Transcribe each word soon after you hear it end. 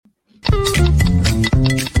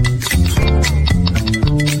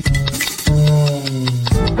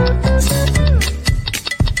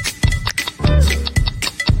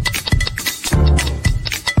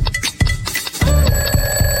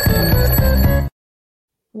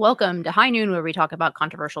Welcome to High Noon, where we talk about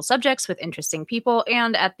controversial subjects with interesting people.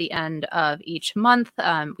 And at the end of each month,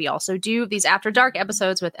 we also do these After Dark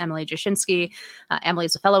episodes with Emily Jashinsky. Emily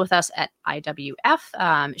is a fellow with us at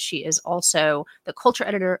IWF. She is also the culture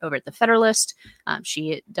editor over at The Federalist.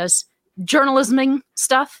 She does journalisming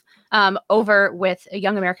stuff over with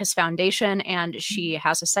Young America's Foundation, and she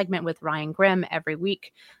has a segment with Ryan Grimm every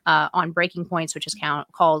week on Breaking Points, which is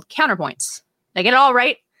called Counterpoints. Did I get it all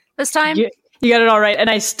right this time? Yeah. You got it all right. And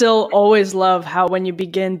I still always love how when you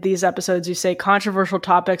begin these episodes, you say controversial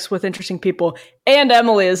topics with interesting people. And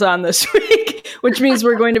Emily is on this week, which means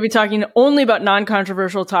we're going to be talking only about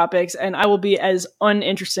non-controversial topics. And I will be as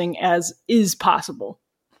uninteresting as is possible.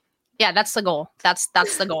 Yeah, that's the goal. That's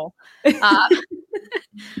the goal.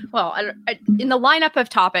 Well, in the lineup of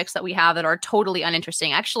topics that we have that are totally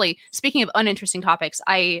uninteresting, actually, speaking of uninteresting topics,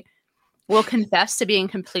 I will confess to being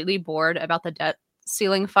completely bored about the debt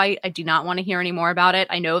ceiling fight. I do not want to hear any more about it.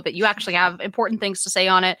 I know that you actually have important things to say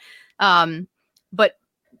on it. But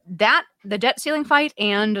the debt ceiling fight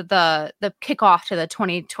and the kickoff to the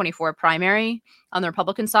 2024 primary on the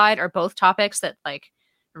Republican side are both topics that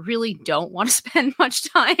really don't want to spend much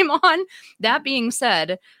time on. That being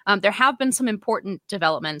said, there have been some important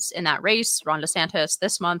developments in that race. Ron DeSantis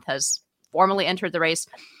this month has formally entered the race.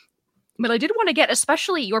 But I did want to get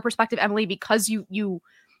especially your perspective, Emily, because you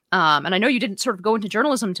and I know you didn't sort of go into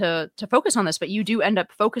journalism to focus on this, but you do end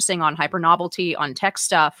up focusing on hyper-novelty, on tech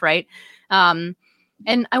stuff, right? And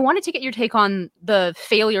I wanted to get your take on the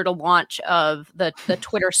failure to launch of the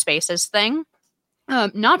Twitter Spaces thing.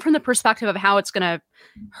 Not from the perspective of how it's going to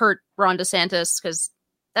hurt Ron DeSantis, because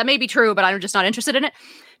that may be true, but I'm just not interested in it.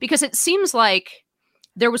 Because it seems like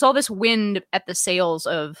there was all this wind at the sails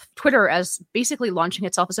of Twitter as basically launching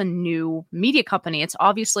itself as a new media company. It's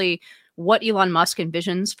obviously what Elon Musk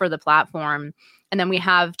envisions for the platform. And then we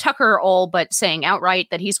have Tucker all but saying outright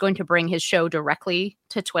that he's going to bring his show directly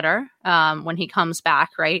to Twitter when he comes back,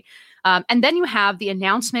 right? And then you have the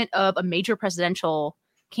announcement of a major presidential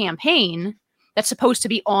campaign that's supposed to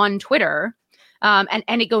be on Twitter,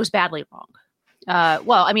 and it goes badly wrong.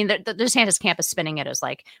 Well, I mean, the DeSantis camp is spinning it as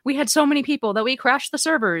we had so many people that we crashed the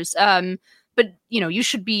servers. But, you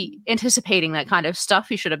should be anticipating that kind of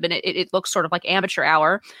stuff. You should have been. It looks sort of like amateur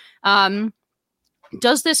hour.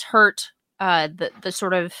 Does this hurt the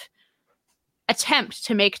sort of attempt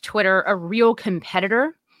to make Twitter a real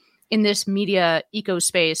competitor in this media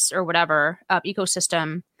ecospace or whatever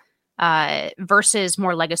ecosystem versus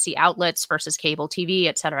more legacy outlets versus cable TV,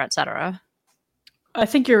 et cetera, et cetera? I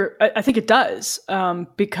think it does,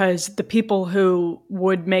 because the people who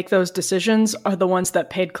would make those decisions are the ones that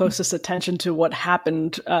paid closest attention to what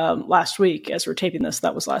happened last week. As we're taping this,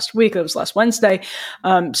 that was last week. That was last Wednesday.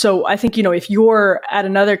 So I think, if you're at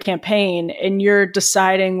another campaign and you're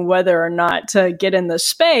deciding whether or not to get in the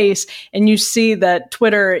space, and you see that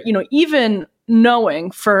Twitter, even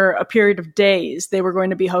knowing for a period of days they were going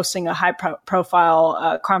to be hosting a high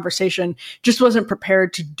profile conversation, just wasn't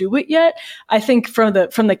prepared to do it yet. I think from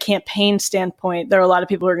the campaign standpoint, there are a lot of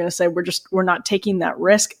people who are going to say we're not taking that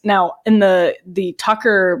risk. Now, in the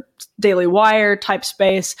Tucker Daily Wire type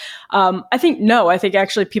space, I think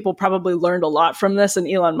actually people probably learned a lot from this, and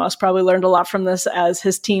Elon Musk probably learned a lot from this as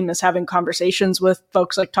his team is having conversations with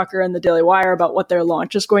folks like Tucker and the Daily Wire about what their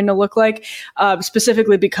launch is going to look like,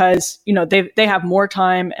 specifically because they have more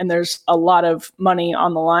time and there's a lot of money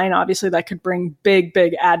on the line. Obviously, that could bring big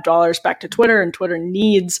ad dollars back to Twitter, and Twitter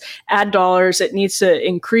needs ad dollars. It needs to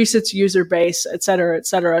increase its user base, et cetera, et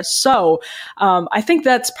cetera. So I think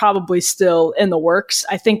that's probably still in the works.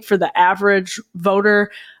 I think for the average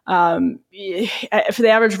voter, I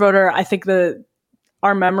think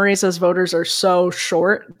our memories as voters are so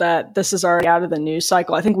short that this is already out of the news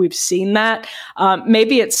cycle. I think we've seen that.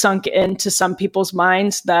 Maybe it's sunk into some people's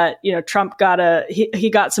minds that, Trump he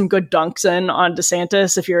got some good dunks in on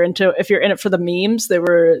DeSantis. If you're in it for the memes,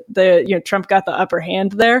 Trump got the upper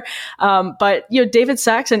hand there. But David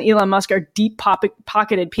Sachs and Elon Musk are deep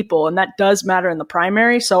pocketed people, and that does matter in the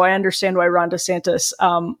primary. So I understand why Ron DeSantis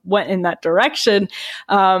went in that direction,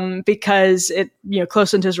 because it,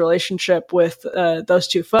 closened his relationship with those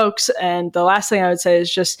two folks. And the last thing I would say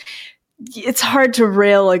is just, it's hard to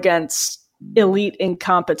rail against elite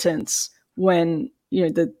incompetence when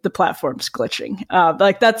the platform's glitching.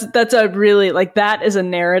 Like that's a really, like, that is a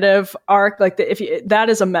narrative arc. Like that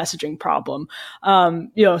is a messaging problem.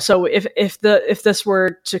 So if this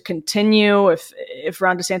were to continue, if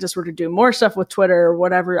Ron DeSantis were to do more stuff with Twitter or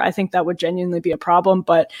whatever, I think that would genuinely be a problem.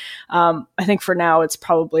 But I think for now it's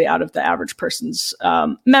probably out of the average person's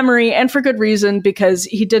memory, and for good reason, because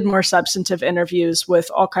he did more substantive interviews with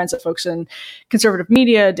all kinds of folks in conservative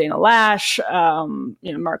media, Dana Lash,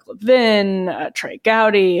 Mark Levin, Trey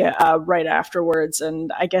Gowdy, right afterwards.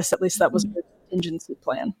 And I guess at least that was a contingency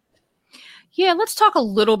plan. Yeah, let's talk a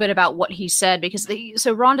little bit about what he said, because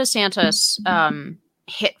so Ron DeSantis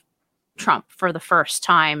hit Trump for the first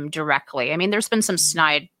time directly. I mean, there's been some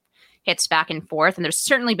snide hits back and forth, and there's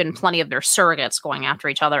certainly been plenty of their surrogates going after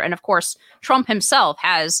each other. And of course, Trump himself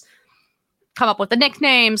has come up with the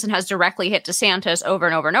nicknames and has directly hit DeSantis over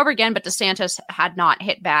and over and over again, but DeSantis had not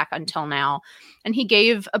hit back until now. And he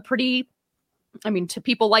gave a pretty, to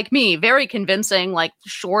people like me, very convincing, like,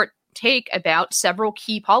 short take about several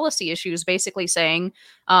key policy issues, basically saying,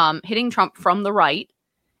 hitting Trump from the right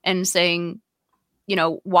and saying,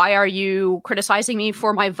 why are you criticizing me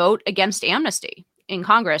for my vote against amnesty in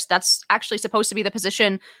Congress? That's actually supposed to be the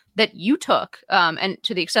position that you took. And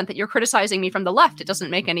to the extent that you're criticizing me from the left, it doesn't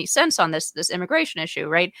make any sense on this immigration issue,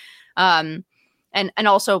 right? And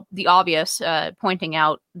also the obvious, pointing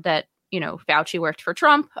out that, Fauci worked for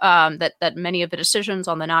Trump, that many of the decisions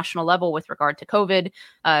on the national level with regard to COVID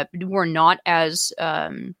were not as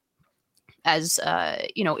in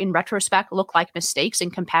retrospect, look like mistakes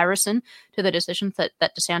in comparison to the decisions that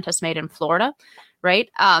DeSantis made in Florida, right?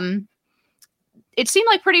 It seemed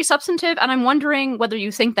like pretty substantive, and I'm wondering whether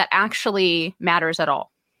you think that actually matters at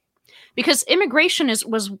all. Because immigration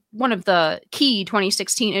was one of the key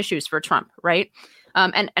 2016 issues for Trump, right?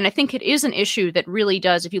 And I think it is an issue that really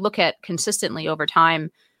does, if you look at consistently over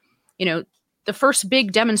time, the first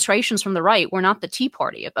big demonstrations from the right were not the Tea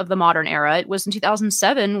Party of the modern era. It was in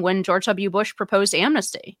 2007 when George W. Bush proposed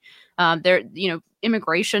amnesty.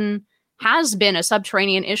 Immigration has been a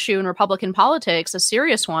subterranean issue in Republican politics, a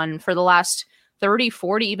serious one for the last 30,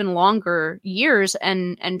 40, even longer years.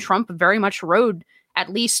 And Trump very much rode, at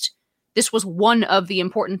least this was one of the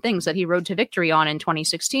important things that he rode to victory on in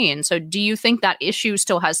 2016. So do you think that issue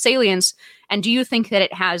still has salience? And do you think that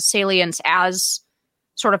it has salience as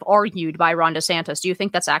sort of argued by Ron DeSantis? Do you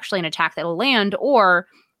think that's actually an attack that will land, or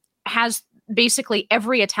has basically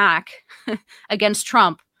every attack against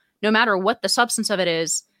Trump, no matter what the substance of it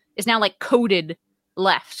is now like coded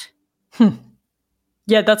left?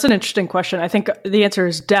 Yeah, that's an interesting question. I think the answer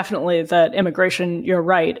is definitely that immigration, you're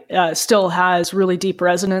right, still has really deep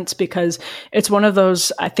resonance, because it's one of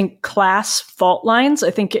those, I think, class fault lines.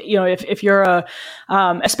 I think, if you're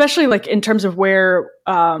especially like in terms of where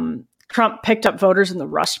Trump picked up voters in the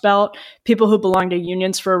Rust Belt, people who belonged to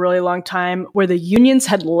unions for a really long time, where the unions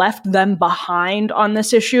had left them behind on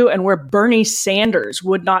this issue, and where Bernie Sanders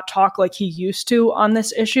would not talk like he used to on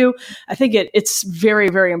this issue. I think it's very,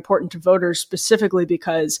 very important to voters, specifically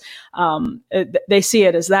because they see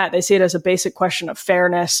it as that. They see it as a basic question of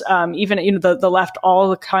fairness. Even the left all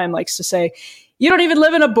the time likes to say, you don't even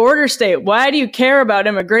live in a border state. Why do you care about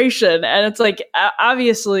immigration? And it's like,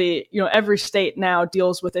 obviously, every state now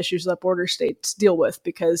deals with issues that border states deal with,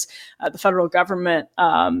 because the federal government,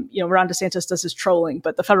 Ron DeSantis does his trolling,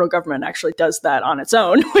 but the federal government actually does that on its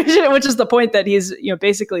own, which is the point that he's,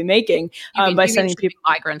 basically making by sending people,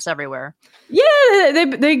 migrants everywhere. Yeah,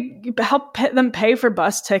 they help them pay for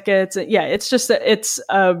bus tickets. Yeah, it's just that it's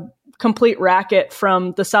complete racket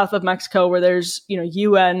from the south of Mexico, where there's,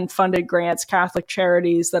 UN funded grants, Catholic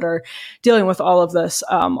charities that are dealing with all of this,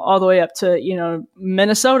 all the way up to,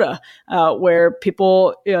 Minnesota, where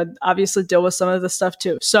people obviously deal with some of this stuff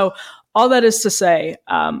too. So all that is to say,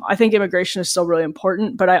 I think immigration is still really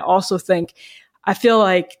important, but I feel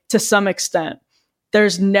like to some extent,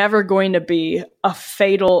 there's never going to be a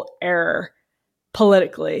fatal error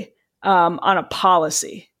politically on a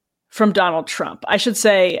policy from Donald Trump. I should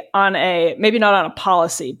say maybe not on a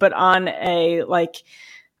policy, but on a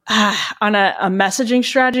messaging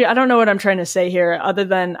strategy. I don't know what I'm trying to say here, other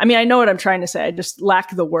than, I know what I'm trying to say. I just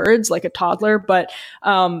lack the words like a toddler, but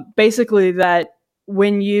basically that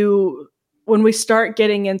when we start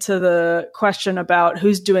getting into the question about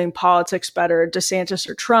who's doing politics better, DeSantis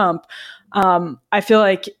or Trump, I feel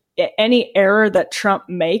like any error that Trump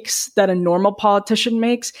makes, that a normal politician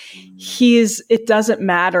makes, it doesn't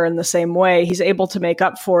matter in the same way. He's able to make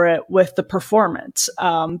up for it with the performance,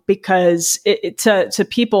 because to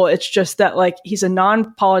people, it's just that, like, he's a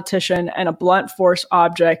non-politician and a blunt force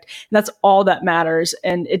object, and that's all that matters.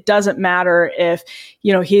 And it doesn't matter if,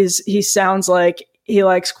 he sounds like, he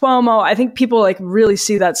likes Cuomo. I think people like really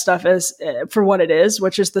see that stuff as for what it is,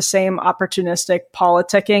 which is the same opportunistic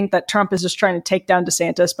politicking that Trump is just trying to take down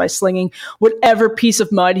DeSantis by slinging whatever piece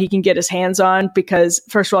of mud he can get his hands on, because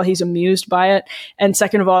first of all, he's amused by it. And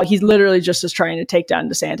second of all, he's literally just is trying to take down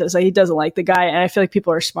DeSantis. Like, he doesn't like the guy. And I feel like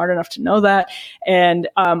people are smart enough to know that, and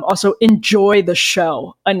also enjoy the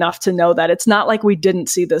show enough to know that it's not like we didn't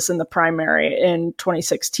see this in the primary in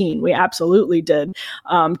 2016. We absolutely did.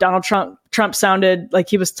 Donald Trump sounded like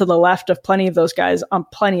he was to the left of plenty of those guys on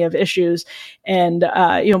plenty of issues. And,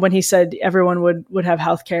 when he said everyone would have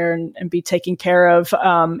health care and be taken care of,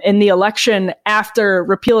 in the election after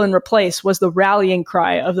repeal and replace was the rallying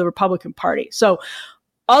cry of the Republican Party. So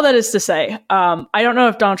all that is to say, I don't know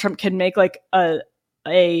if Donald Trump can make like a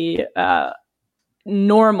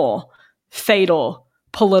normal, fatal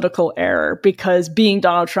political error, because being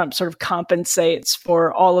Donald Trump sort of compensates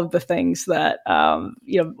for all of the things that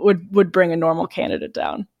would bring a normal candidate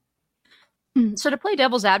down. So to play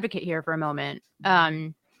devil's advocate here for a moment,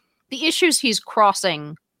 the issues he's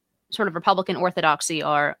crossing sort of Republican orthodoxy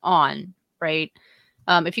are on, right?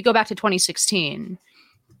 If you go back to 2016,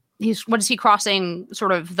 what is he crossing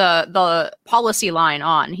sort of the policy line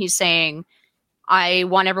on? He's saying, I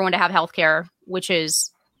want everyone to have health care, which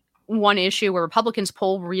is one issue where Republicans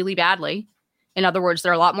poll really badly. In other words,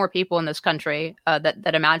 there are a lot more people in this country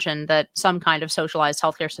that imagine that some kind of socialized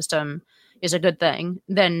healthcare system is a good thing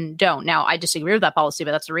than don't. Now, I disagree with that policy,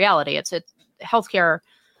 but that's the reality. It's healthcare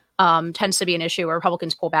tends to be an issue where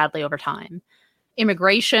Republicans poll badly over time.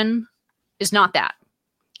 Immigration is not that,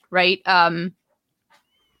 right? And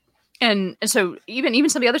so even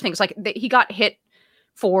some of the other things, like he got hit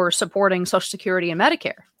for supporting Social Security and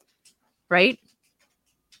Medicare, right?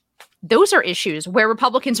 Those are issues where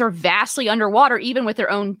Republicans are vastly underwater, even with their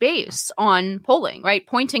own base on polling, right?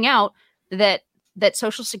 Pointing out that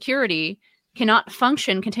Social Security cannot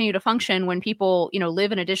continue to function when people,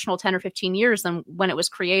 live an additional 10 or 15 years than when it was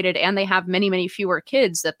created, and they have many, many fewer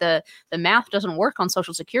kids, that the math doesn't work on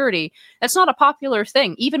Social Security. That's not a popular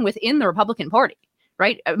thing, even within the Republican Party,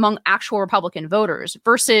 right? Among actual Republican voters,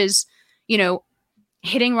 versus,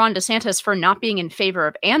 hitting Ron DeSantis for not being in favor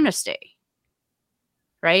of amnesty,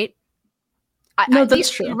 right? No, at that's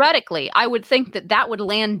least true. Theoretically, I would think that would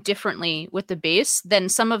land differently with the base than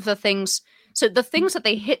some of the things. So the things that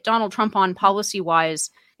they hit Donald Trump on policy-wise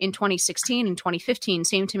in 2016 and 2015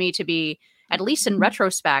 seem to me to be, at least in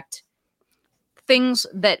retrospect, things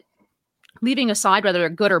that, leaving aside whether they're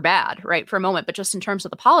good or bad, right, for a moment, but just in terms of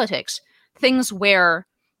the politics, things where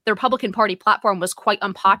the Republican Party platform was quite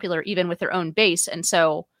unpopular even with their own base. And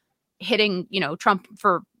so hitting, Trump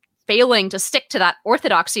for failing to stick to that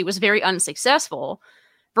orthodoxy was very unsuccessful,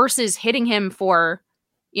 versus hitting him for,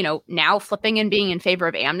 now flipping and being in favor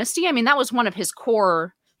of amnesty. I mean, that was one of his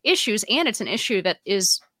core issues, and it's an issue that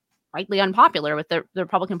is rightly unpopular with the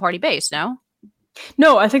Republican Party base, no?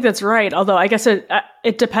 No, I think that's right. Although I guess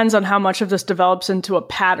it depends on how much of this develops into a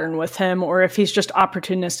pattern with him, or if he's just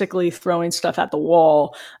opportunistically throwing stuff at the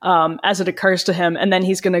wall as it occurs to him, and then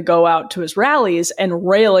he's going to go out to his rallies and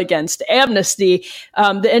rail against amnesty.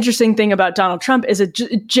 The interesting thing about Donald Trump is it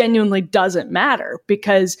genuinely doesn't matter,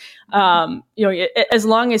 because as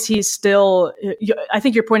long as he's still, I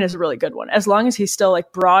think your point is a really good one. As long as he's still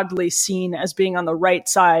like broadly seen as being on the right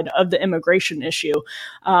side of the immigration issue,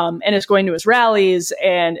 and is going to his rallies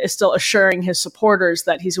and is still assuring his supporters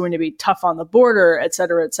that he's going to be tough on the border, et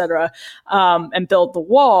cetera, and build the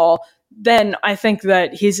wall, then I think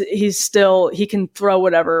that he can throw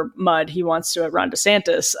whatever mud he wants to at Ron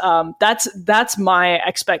DeSantis. That's my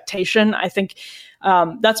expectation. I think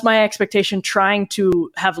that's my expectation, trying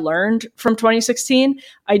to have learned from 2016.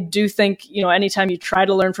 I do think, anytime you try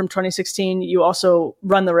to learn from 2016, you also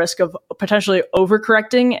run the risk of potentially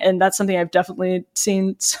overcorrecting. And that's something I've definitely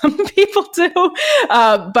seen some people do.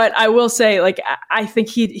 But I will say, I think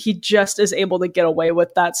he just is able to get away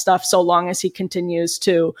with that stuff so long as he continues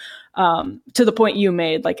to the point you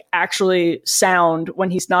made, actually sound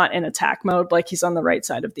when he's not in attack mode, like he's on the right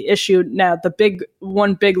side of the issue. Now,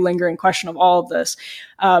 one big lingering question of all of this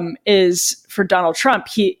is for Donald Trump.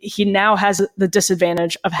 He now has the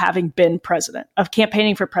disadvantage of having been president, of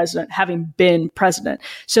campaigning for president, having been president.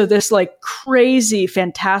 So this crazy,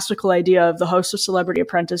 fantastical idea of the host of Celebrity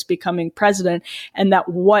Apprentice becoming president, and that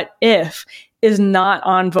what if is not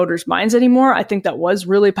on voters' minds anymore. I think that was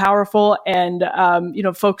really powerful. And,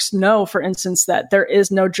 folks know, for instance, that there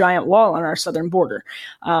is no giant wall on our southern border.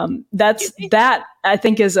 That I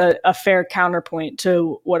think is a fair counterpoint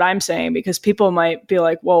to what I'm saying, because people might be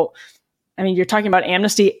like, well, I mean, you're talking about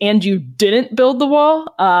amnesty and you didn't build the wall.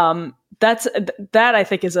 That I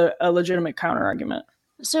think is a legitimate counter argument.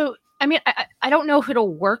 So I mean, I don't know if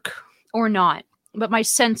it'll work or not, but my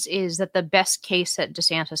sense is that the best case that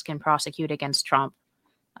DeSantis can prosecute against Trump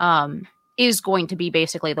is going to be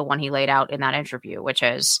basically the one he laid out in that interview, which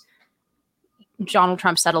is Donald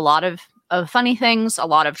Trump said a lot of funny things, a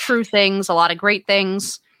lot of true things, a lot of great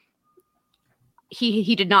things.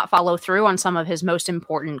 He did not follow through on some of his most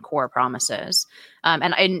important core promises.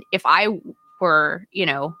 And if I were,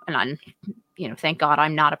 and I'm, thank God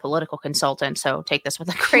I'm not a political consultant, so take this with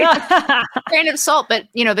a grain of salt. But,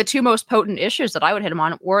 the two most potent issues that I would hit him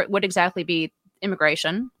on would exactly be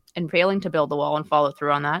immigration and failing to build the wall and follow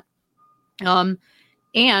through on that.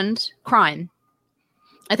 And crime.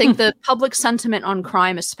 I think the public sentiment on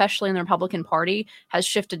crime, especially in the Republican Party, has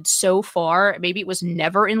shifted so far. Maybe it was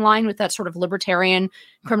never in line with that sort of libertarian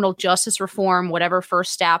criminal justice reform, whatever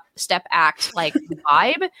first step act like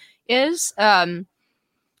vibe is.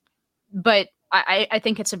 But I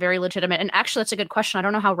think it's a very legitimate, and actually that's a good question. I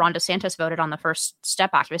don't know how Ron DeSantis voted on the First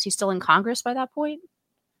Step Act. Was he still in Congress by that point?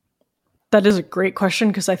 That is a great question,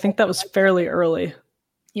 because I think that was fairly early.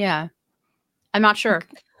 Yeah. I'm not sure.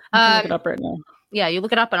 I can look it up right now. Yeah, you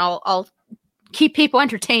look it up and I'll keep people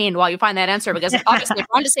entertained while you find that answer, because obviously if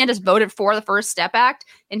Ron DeSantis voted for the First Step Act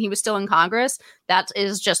and he was still in Congress, that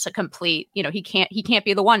is just a complete, he can't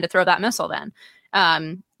be the one to throw that missile then.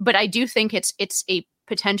 But I do think it's a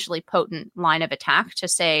potentially potent line of attack to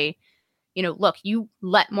say, look, you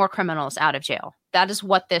let more criminals out of jail. That is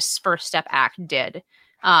what this First Step Act did.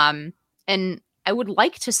 And I would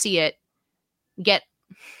like to see it get,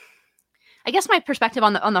 I guess my perspective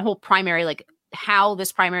on the whole primary, like how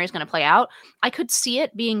this primary is going to play out, I could see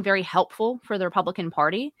it being very helpful for the Republican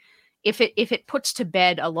Party if it puts to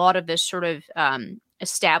bed a lot of this sort of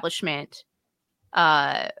establishment,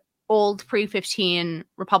 old pre-15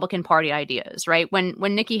 Republican Party ideas, right? When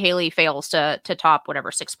Nikki Haley fails to top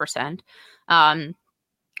whatever 6%,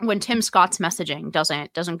 when Tim Scott's messaging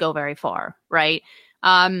doesn't go very far, right?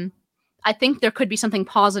 I think there could be something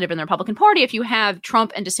positive in the Republican Party if you have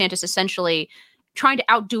Trump and DeSantis essentially trying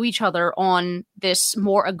to outdo each other on this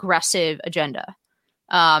more aggressive agenda,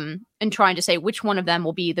 and trying to say which one of them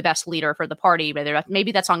will be the best leader for the party.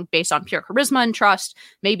 Maybe that's based on pure charisma and trust.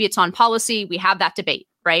 Maybe it's on policy. We have that debate,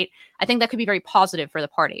 right? I think that could be very positive for the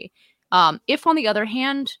party. If, on the other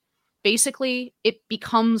hand, basically it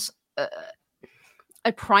becomes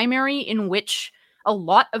a primary in which a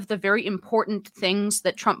lot of the very important things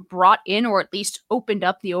that Trump brought in, or at least opened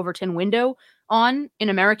up the Overton window on in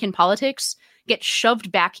American politics, get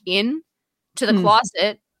shoved back in to the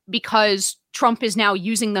closet because Trump is now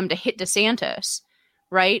using them to hit DeSantis,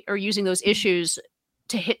 right? Or using those issues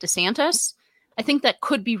to hit DeSantis. I think that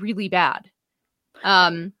could be really bad.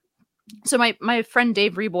 So my friend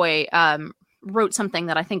Dave Reboy wrote something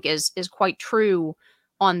that I think is quite true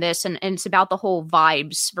on this, and it's about the whole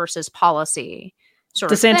vibes versus policy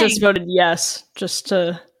sort of thing. DeSantis voted yes, just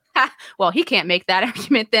to... Well, he can't make that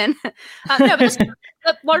argument then. No, but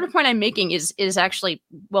the larger point I'm making is actually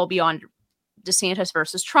well beyond DeSantis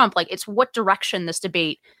versus Trump. Like, it's what direction this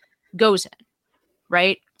debate goes in,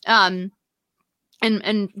 right? And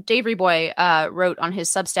Dave Reboy wrote on his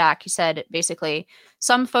Substack, he said, basically,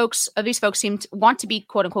 these folks seem to want to be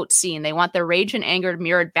quote unquote seen. They want their rage and anger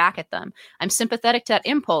mirrored back at them. I'm sympathetic to that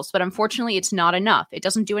impulse, but unfortunately it's not enough. It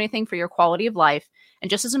doesn't do anything for your quality of life. And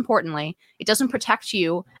just as importantly, it doesn't protect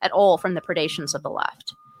you at all from the predations of the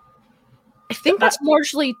left. I think that's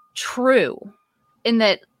largely true in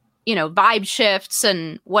that, vibe shifts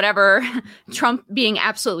and whatever, Trump being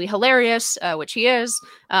absolutely hilarious, which he is,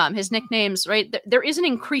 his nicknames, right? There is an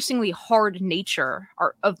increasingly hard nature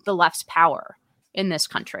of the left's power in this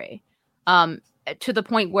country, to the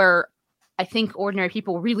point where I think ordinary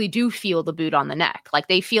people really do feel the boot on the neck. Like,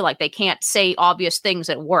 they feel like they can't say obvious things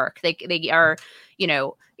at work. They are,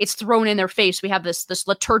 it's thrown in their face. We have this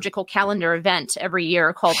liturgical calendar event every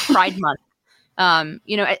year called Pride Month.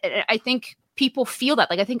 I think people feel that.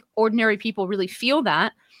 Like, I think ordinary people really feel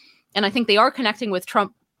that. And I think they are connecting with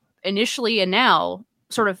Trump initially and now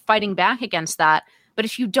sort of fighting back against that. But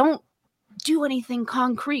if you don't do anything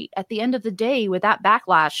concrete at the end of the day with that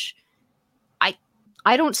backlash,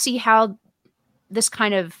 I don't see how this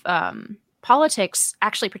kind of politics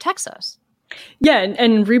actually protects us. Yeah,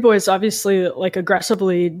 and Reboy is obviously like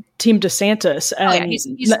aggressively Team DeSantis, and he's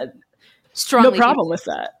strongly no problem with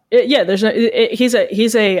that. He's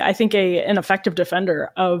I think an effective defender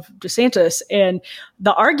of DeSantis, and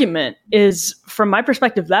the argument is, from my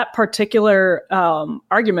perspective, that particular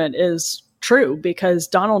argument is true, because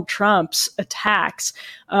Donald Trump's attacks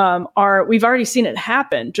we've already seen it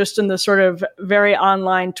happen just in the sort of very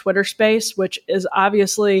online Twitter space, which is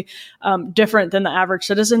obviously different than the average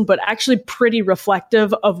citizen, but actually pretty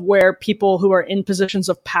reflective of where people who are in positions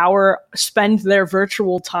of power spend their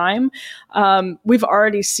virtual time. We've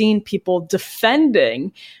already seen people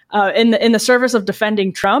defending, in the service of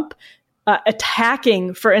defending Trump,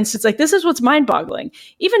 attacking, for instance, like this is what's mind-boggling.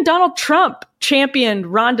 Even Donald Trump championed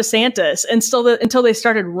Ron DeSantis until they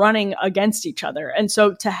started running against each other. And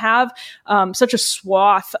so to have such a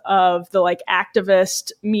swath of the like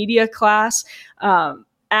activist media class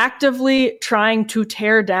actively trying to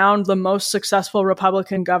tear down the most successful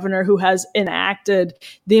Republican governor who has enacted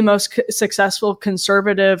the most successful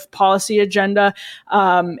conservative policy agenda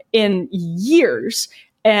in years,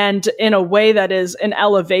 and in a way that is an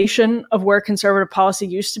elevation of where conservative policy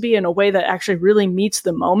used to be, in a way that actually really meets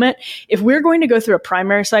the moment. If we're going to go through a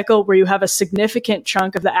primary cycle where you have a significant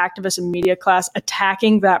chunk of the activist and media class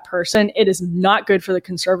attacking that person, it is not good for the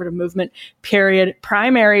conservative movement, period.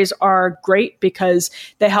 Primaries are great because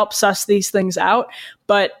they help suss these things out.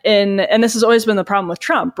 But and this has always been the problem with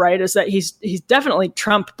Trump, right? Is that he's definitely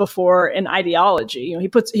Trump before an ideology. You know,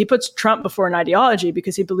 he puts Trump before an ideology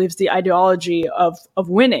because he believes the ideology of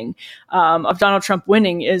winning, of Donald Trump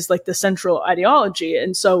winning, is like the central ideology.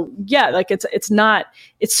 And so, yeah, like it's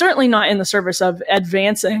certainly not in the service of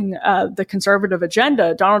advancing the conservative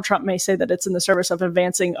agenda. Donald Trump may say that it's in the service of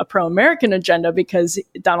advancing a pro-American agenda because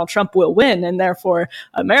Donald Trump will win and therefore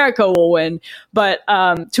America will win. But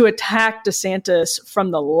to attack DeSantis from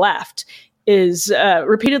the left is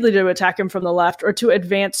repeatedly to attack him from the left, or to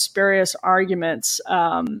advance spurious arguments,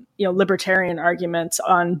 libertarian arguments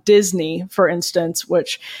on Disney, for instance,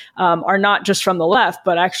 which are not just from the left,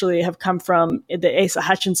 but actually have come from the Asa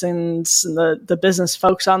Hutchinsons and the business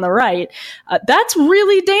folks on the right. That's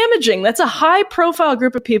really damaging. That's a high profile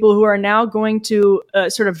group of people who are now going to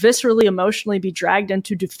sort of viscerally, emotionally be dragged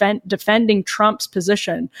into defending Trump's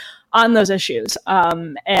position on those issues.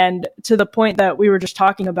 And to the point that we were just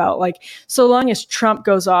talking about, like, so long as Trump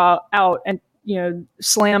goes out and,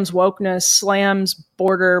 slams wokeness, slams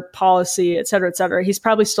border policy, et cetera, he's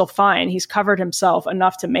probably still fine. He's covered himself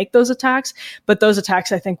enough to make those attacks. But those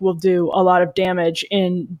attacks, I think, will do a lot of damage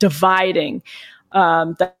in dividing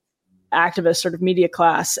the activist sort of media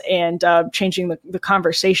class and changing the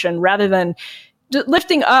conversation, rather than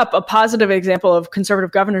lifting up a positive example of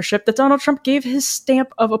conservative governorship that Donald Trump gave his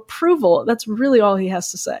stamp of approval. That's really all he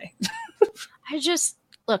has to say.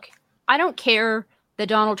 I don't care that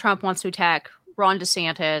Donald Trump wants to attack Ron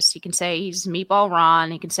DeSantis. He can say he's Meatball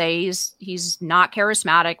Ron. He can say he's not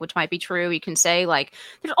charismatic, which might be true. He can say, like,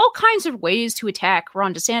 there's all kinds of ways to attack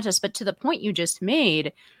Ron DeSantis. But to the point you just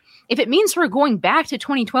made, if it means we're going back to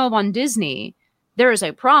 2012 on Disney, there is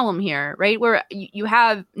a problem here, right? Where you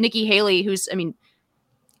have Nikki Haley, who's,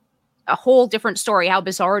 a whole different story, how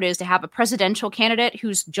bizarre it is to have a presidential candidate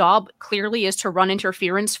whose job clearly is to run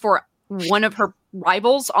interference for one of her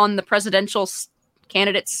rivals on the presidential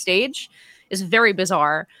candidate stage, is very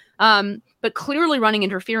bizarre. But clearly running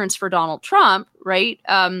interference for Donald Trump, right?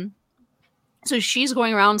 So she's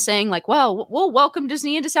going around saying, like, well, we'll welcome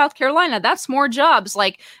Disney into South Carolina. That's more jobs,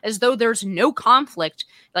 like, as though there's no conflict,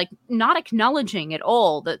 like, not acknowledging at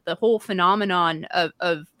all the whole phenomenon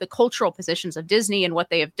of the cultural positions of Disney and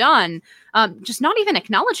what they have done, just not even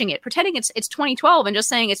acknowledging it, pretending it's 2012 and just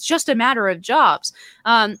saying it's just a matter of jobs.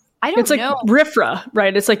 It's like RFRA,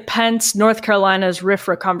 right? It's like Pence, North Carolina's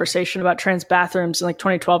RFRA conversation about trans bathrooms in like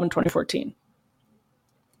 2012 and 2014.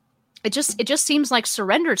 It just seems like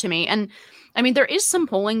surrender to me. And there is some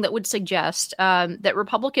polling that would suggest that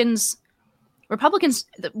Republicans,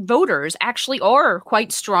 the voters actually are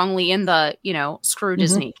quite strongly in the, screw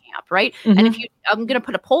Disney camp, right? Mm-hmm. And I'm going to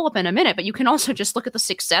put a poll up in a minute, but you can also just look at the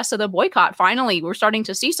success of the boycott. Finally, we're starting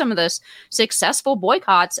to see some of this successful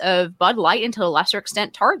boycotts of Bud Light and to a lesser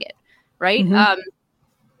extent Target, right? Mm-hmm.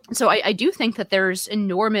 So I do think that there's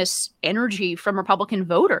enormous energy from Republican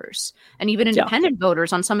voters and even independent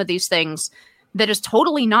voters on some of these things that is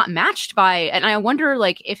totally not matched by. And I wonder,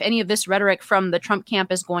 like, if any of this rhetoric from the Trump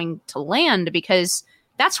camp is going to land, because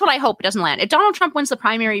that's what I hope it doesn't land. If Donald Trump wins the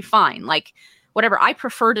primary, fine. Like, whatever. I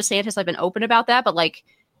prefer DeSantis. I've been open about that. But, like,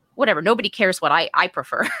 whatever. Nobody cares what I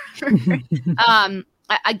prefer.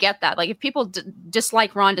 I get that. Like, if people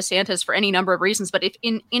dislike Ron DeSantis for any number of reasons, but if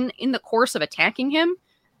in the course of attacking him,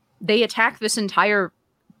 they attack this entire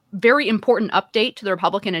very important update to the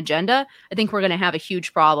Republican agenda, I think we're going to have a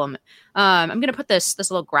huge problem. I'm going to put this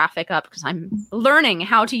little graphic up because I'm learning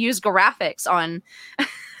how to use graphics on.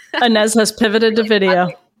 Inez has pivoted to video.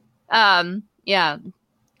 Yeah.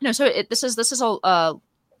 No, so this is a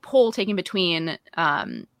poll taken between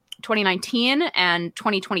 2019 and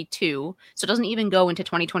 2022, so it doesn't even go into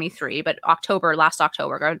 2023, but last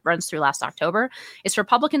October, runs through last October, is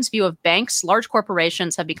Republicans' view of banks, large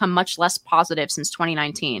corporations have become much less positive since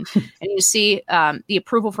 2019. And you see the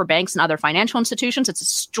approval for banks and other financial institutions, it's a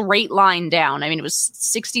straight line down. I mean, it was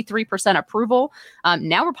 63% approval.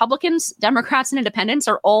 Now Republicans, Democrats, and independents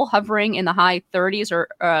are all hovering in the high 30s or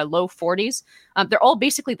low 40s. They're all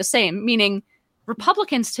basically the same, meaning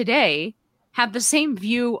Republicans today have the same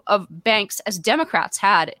view of banks as Democrats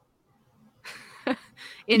had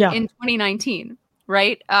in 2019,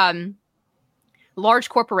 right? Large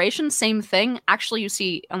corporations, same thing. Actually, you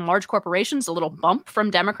see on large corporations a little bump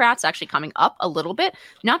from Democrats actually coming up a little bit,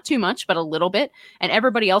 not too much, but a little bit, and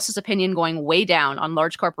everybody else's opinion going way down on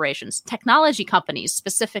large corporations. Technology companies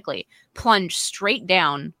specifically plunge straight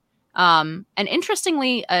down. And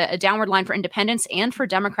interestingly, a downward line for independents and for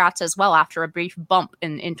Democrats as well after a brief bump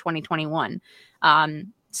in 2021.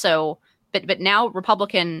 But now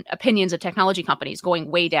Republican opinions of technology companies going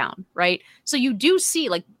way down, right? So you do see,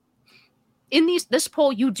 like, in this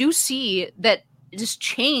poll, you do see that this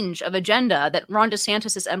change of agenda that Ron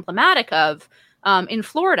DeSantis is emblematic of in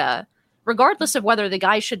Florida, regardless of whether the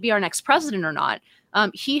guy should be our next president or not.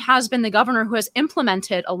 He has been the governor who has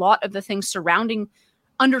implemented a lot of the things surrounding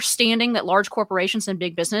understanding that large corporations and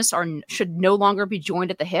big business should no longer be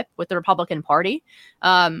joined at the hip with the Republican Party,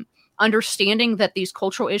 understanding that these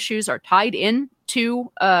cultural issues are tied in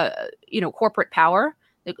to corporate power,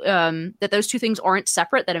 that those two things aren't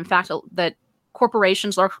separate, that in fact that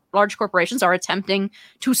large corporations are attempting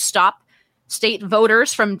to stop state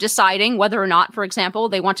voters from deciding whether or not, for example,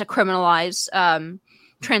 they want to criminalize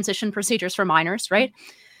transition procedures for minors, right?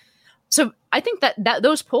 So I think that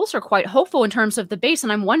those polls are quite hopeful in terms of the base.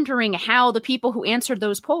 And I'm wondering how the people who answered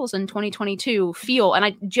those polls in 2022 feel. And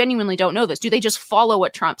I genuinely don't know this. Do they just follow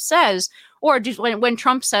what Trump says? Or when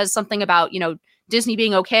Trump says something about, Disney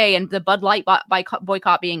being okay and the Bud Light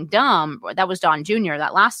boycott being dumb, that was Don Jr.,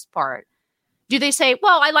 that last part, do they say,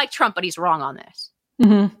 well, I like Trump, but he's wrong on this?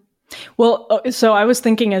 Mm-hmm. Well, so I was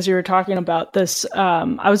thinking as you were talking about this,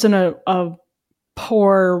 I was in a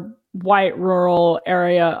poor white rural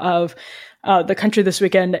area of the country this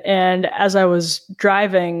weekend, and as I was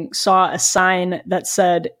driving, saw a sign that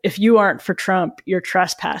said, "If you aren't for Trump, you're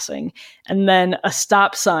trespassing," and then a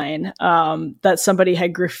stop sign that somebody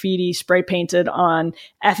had graffiti spray painted on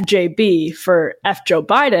FJB for F Joe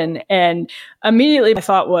Biden, and immediately my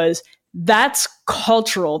thought was, that's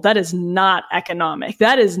cultural. That is not economic.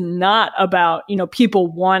 That is not about, people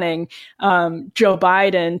wanting Joe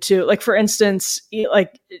Biden to, like, for instance,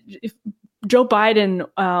 like if Joe Biden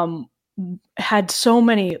had so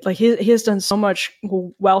many, like he has done so much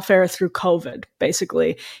welfare through COVID,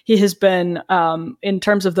 basically. He has been, in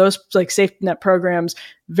terms of those like safety net programs,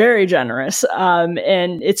 very generous. And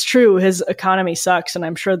it's true, his economy sucks, and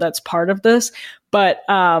I'm sure that's part of this. But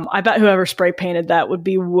I bet whoever spray painted that would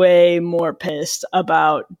be way more pissed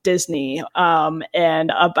about Disney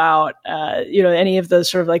and about any of the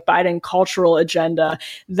sort of like Biden cultural agenda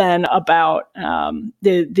than about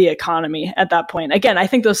the economy at that point. Again, I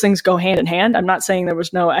think those things go hand in hand. I'm not saying there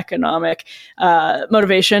was no economic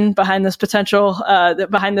motivation behind this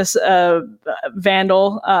behind this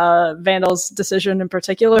Vandal's decision in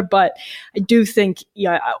particular, but I do think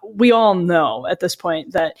we all know at this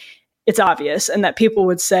point that it's obvious, and that people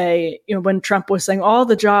would say, when Trump was saying all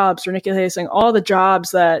the jobs, or Nikki Haley saying all the jobs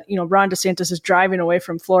that, Ron DeSantis is driving away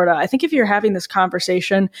from Florida, I think if you're having this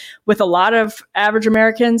conversation with a lot of average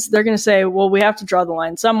Americans, they're going to say, well, we have to draw the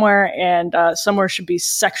line somewhere, and somewhere should be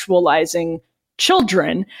sexualizing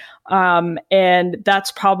children. And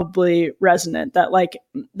that's probably resonant, that like,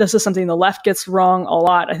 this is something the left gets wrong a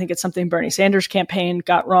lot. I think it's something Bernie Sanders' campaign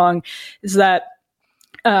got wrong, is that,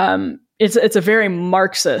 it's a very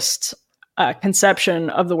Marxist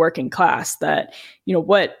conception of the working class, that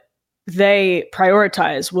what they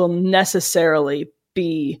prioritize will necessarily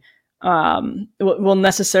be their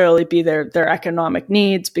economic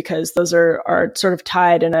needs, because those are sort of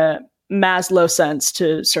tied in a Maslow sense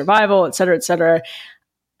to survival, et cetera, et cetera.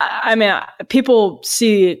 I mean, people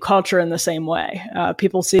see culture in the same way.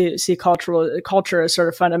 People see culture as sort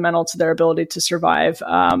of fundamental to their ability to survive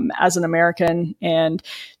as an American, and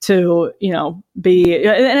to be.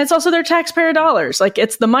 And it's also their taxpayer dollars. Like,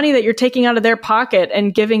 it's the money that you're taking out of their pocket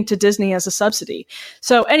and giving to Disney as a subsidy.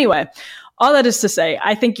 So anyway, All that is to say,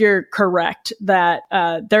 I think you're correct that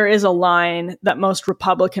there is a line that most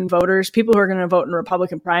Republican voters, people who are going to vote in a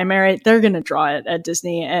Republican primary, they're going to draw it at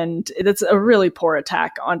Disney. And it's a really poor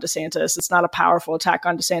attack on DeSantis. It's not a powerful attack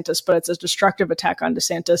on DeSantis, but it's a destructive attack on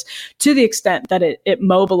DeSantis to the extent that it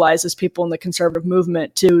mobilizes people in the conservative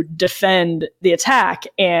movement to defend the attack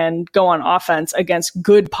and go on offense against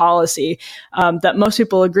good policy that most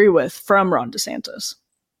people agree with from Ron DeSantis.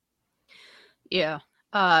 Yeah.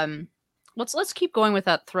 Let's keep going with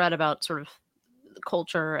that thread about sort of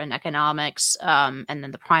culture and economics, and then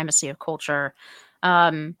the primacy of culture.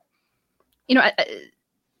 I've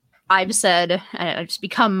said, and it's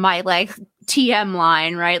become my like TM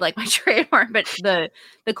line, right? Like my trademark, but the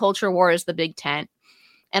culture war is the big tent.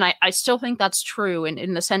 And I still think that's true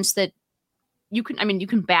in the sense that you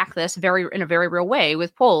can back this in a very real way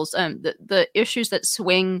with polls. The issues that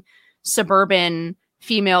swing suburban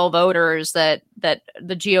female voters that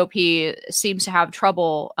the GOP seems to have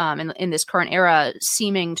trouble in this current era,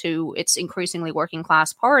 seeming to its increasingly working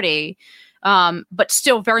class party, but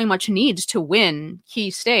still very much needs to win key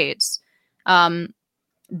states.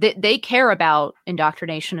 They care about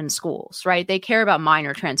indoctrination in schools, right? They care about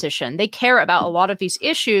minor transition. They care about a lot of these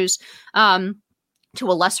issues to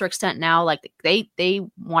a lesser extent now. Like they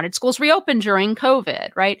wanted schools reopened during COVID,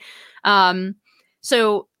 right?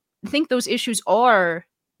 So I think those issues are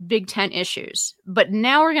big tent issues, but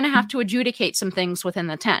now we're going to have to adjudicate some things within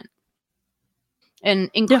the tent.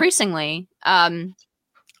 And increasingly, I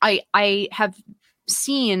have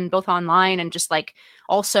seen both online and just like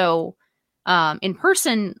also in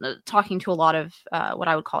person, talking to a lot of what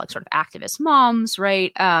I would call like sort of activist moms,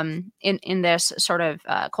 right? In this sort of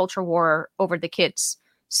culture war over the kids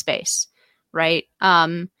space, right?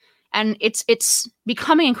 And it's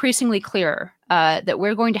becoming increasingly clear that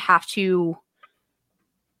we're going to have to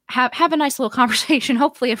have a nice little conversation,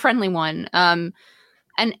 hopefully a friendly one. And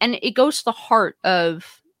it goes to the heart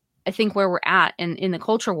of, I think, where we're at in the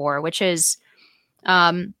culture war, which is,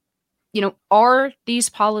 are these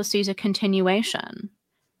policies a continuation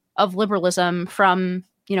of liberalism from,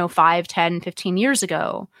 5, 10, 15 years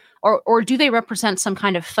ago? Or do they represent some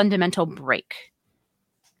kind of fundamental break?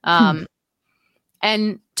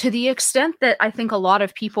 And to the extent that I think a lot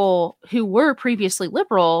of people who were previously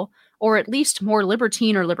liberal, or at least more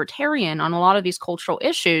libertine or libertarian on a lot of these cultural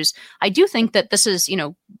issues, I do think that this is,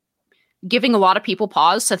 giving a lot of people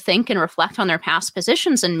pause to think and reflect on their past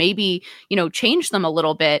positions and maybe, change them a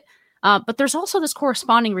little bit. But there's also this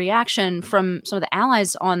corresponding reaction from some of the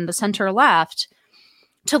allies on the center left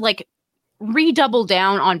to like redouble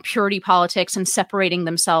down on purity politics and separating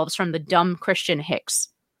themselves from the dumb Christian hicks.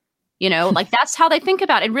 Like that's how they think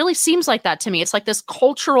about it. It really seems like that to me. It's like this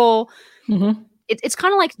cultural. Mm-hmm. It's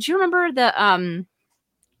kind of like, do you remember the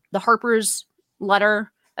Harper's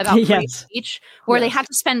letter about free speech, where they had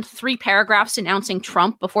to spend 3 paragraphs announcing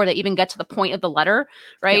Trump before they even get to the point of the letter,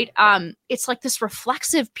 right? Yep. It's like this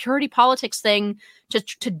reflexive purity politics thing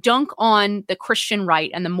to dunk on the Christian right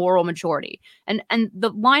and the moral majority. And the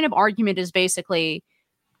line of argument is basically,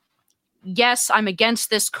 yes, I'm against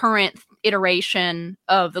this current iteration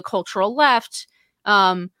of the cultural left,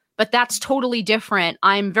 but that's totally different.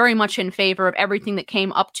 I'm very much in favor of everything that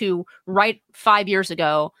came up to right 5 years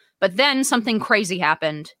ago. But then something crazy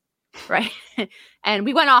happened, right? And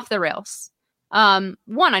we went off the rails. One,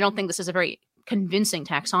 I don't think this is a very convincing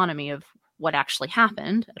taxonomy of what actually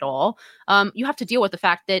happened at all. You have to deal with the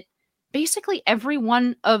fact that basically every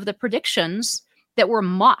one of the predictions that were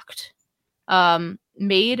mocked,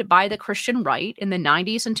 made by the Christian right in the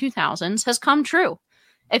 90s and 2000s has come true.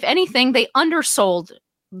 If anything, they undersold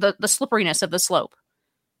the slipperiness of the slope,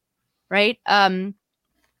 right? And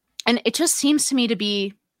it just seems to me to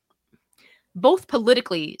be both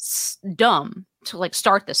politically dumb to like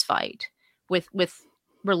start this fight with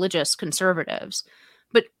religious conservatives,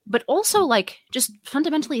 but also like just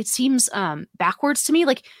fundamentally it seems backwards to me.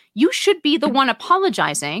 Like you should be the one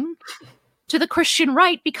apologizing to the Christian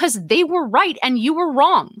right because they were right and you were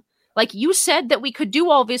wrong. Like you said that we could do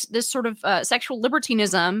all this sort of sexual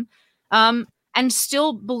libertinism and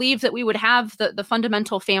still believe that we would have the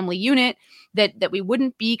fundamental family unit, that we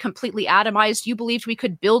wouldn't be completely atomized. You believed we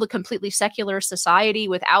could build a completely secular society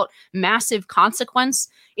without massive consequence.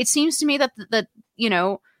 It seems to me that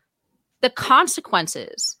the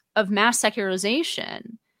consequences of mass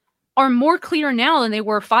secularization are more clear now than they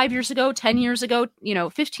were 5 years ago, 10 years ago,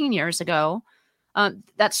 15 years ago.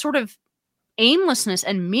 That sort of aimlessness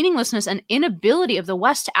and meaninglessness and inability of the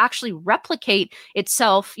West to actually replicate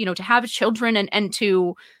itself, to have children and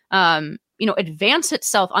to, advance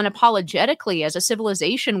itself unapologetically as a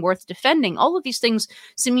civilization worth defending. All of these things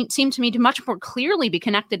seem to me to much more clearly be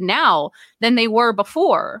connected now than they were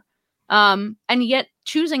before. And yet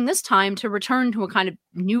choosing this time to return to a kind of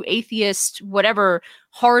new atheist, whatever,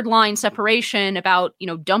 hardline separation about,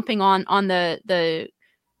 dumping on the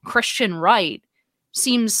Christian right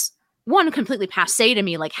seems, one, completely passé to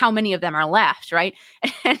me, like how many of them are left, right?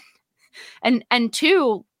 And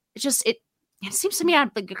two, it seems to me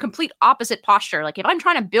I'm like a complete opposite posture. Like if I'm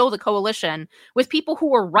trying to build a coalition with people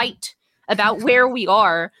who are right about where we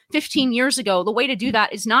are 15 years ago, the way to do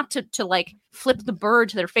that is not to like flip the bird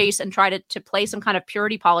to their face and try to play some kind of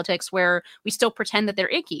purity politics where we still pretend that they're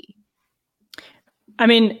icky. I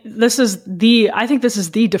mean, I think this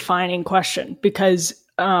is the defining question, because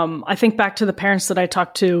I think back to the parents that I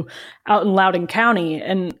talked to out in Loudoun County.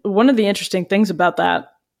 And one of the interesting things about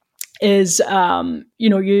that is,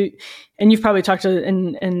 you've probably talked to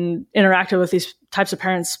and interacted with these types of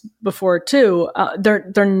parents before too.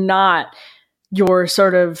 They're not your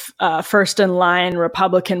sort of first in line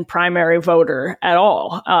Republican primary voter at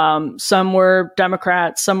all. Some were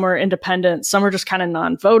Democrats, some were independent, some were just kind of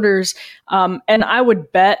non-voters. And I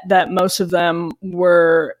would bet that most of them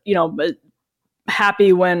were,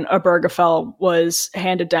 happy when Obergefell was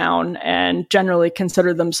handed down and generally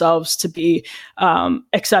considered themselves to be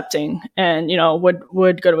accepting and,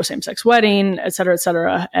 would go to a same-sex wedding, et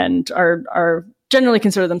cetera, and are generally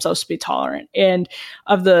consider themselves to be tolerant and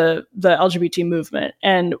of the LGBT movement.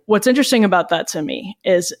 And what's interesting about that to me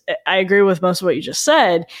is I agree with most of what you just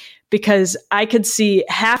said, because I could see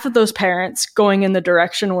half of those parents going in the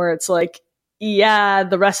direction where it's like, yeah,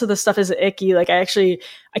 the rest of the stuff is icky. Like I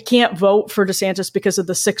can't vote for DeSantis because of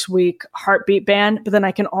the 6-week heartbeat ban. But then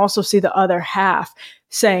I can also see the other half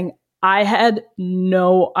saying, I had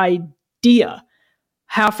no idea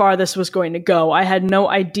how far this was going to go. I had no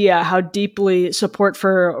idea how deeply support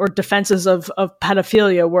for or defenses of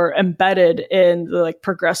pedophilia were embedded in the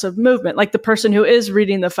progressive movement. Like the person who is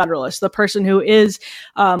reading the Federalist, the person who is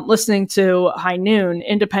listening to High Noon,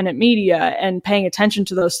 independent media, and paying attention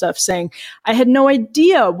to those stuff, saying, I had no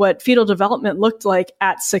idea what fetal development looked like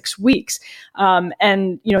at 6 weeks.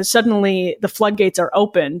 And suddenly the floodgates are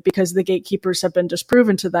open because the gatekeepers have been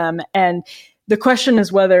disproven to them. And the question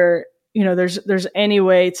is whether there's any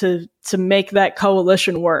way to make that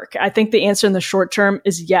coalition work. I think the answer in the short term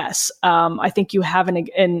is yes. I think you have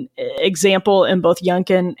an example in both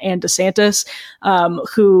Youngkin and DeSantis,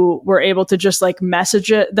 who were able to just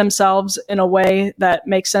message it themselves in a way that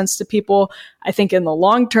makes sense to people. I think in the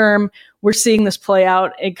long term, we're seeing this play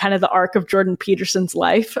out in kind of the arc of Jordan Peterson's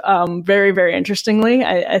life. Very, very interestingly,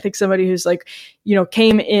 I think somebody who's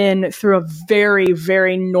came in through a very,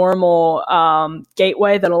 very normal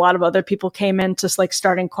gateway that a lot of other people came in to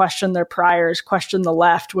starting question their priors, question the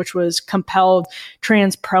left, which was compelled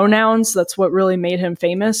trans pronouns. That's what really made him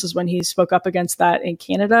famous, is when he spoke up against that in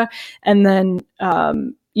Canada. And then,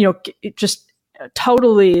 it just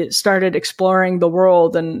totally started exploring the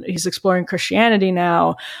world, and he's exploring Christianity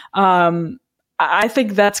now. I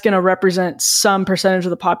think that's going to represent some percentage of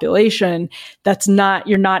the population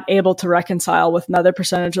you're not able to reconcile with another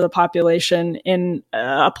percentage of the population in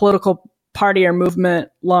a political party or movement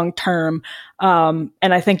long term. And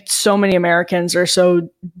I think so many Americans are so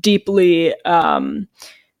deeply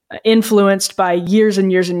influenced by years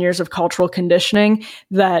and years and years of cultural conditioning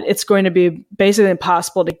that it's going to be basically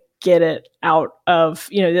impossible to get it out of,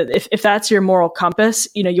 if that's your moral compass,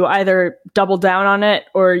 you either double down on it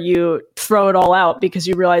or you throw it all out because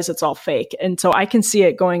you realize it's all fake. And so I can see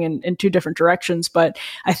it going in two different directions, but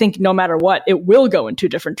I think no matter what, it will go in two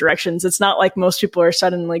different directions. It's not like most people are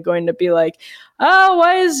suddenly going to be like, oh,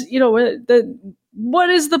 why is,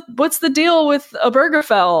 what's the deal with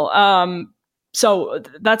Obergefell? So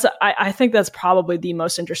I think that's probably the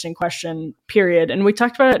most interesting question, period. And we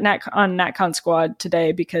talked about it on NatCon Squad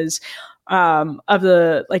today because of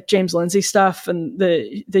the James Lindsay stuff and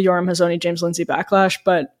the Yoram Hazony, James Lindsay backlash,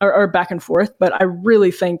 or back and forth. But I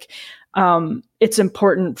really think it's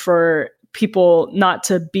important for people not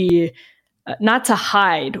to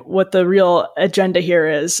hide what the real agenda here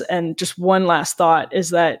is. And just one last thought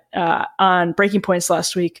is that on Breaking Points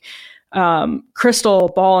last week, Crystal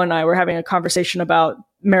Ball and I were having a conversation about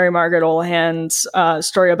Mary Margaret Olahan's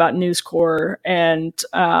story about News Corps and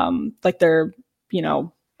their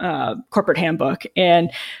corporate handbook.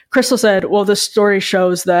 And Crystal said, well, this story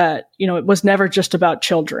shows that it was never just about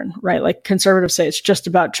children, right? Like conservatives say it's just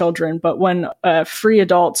about children, but when free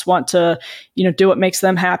adults want to do what makes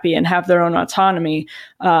them happy and have their own autonomy,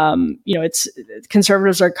 it's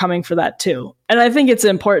conservatives are coming for that too. And I think it's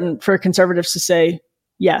important for conservatives to say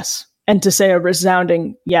yes, and to say a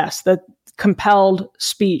resounding yes, that compelled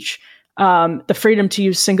speech, the freedom to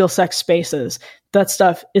use single-sex spaces, that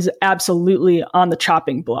stuff is absolutely on the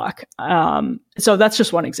chopping block. So that's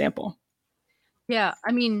just one example. Yeah,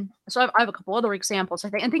 I mean, so I have a couple other examples. I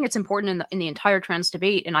think it's important in the entire trans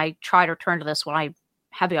debate, and I try to return to this when I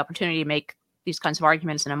have the opportunity to make these kinds of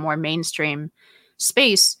arguments in a more mainstream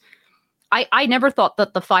space. I never thought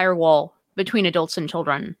that the firewall between adults and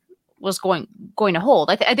children was going to hold.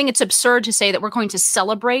 I think it's absurd to say that we're going to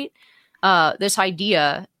celebrate this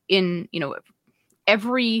idea in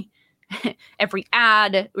every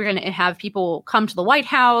ad. We're going to have people come to the White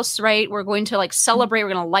House, right? We're going to celebrate.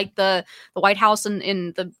 We're going to light the White House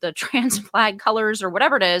in the trans flag colors or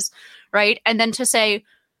whatever it is, right? And then to say,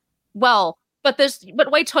 well, but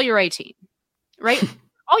wait till you're 18, right?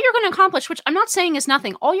 All you're going to accomplish, which I'm not saying is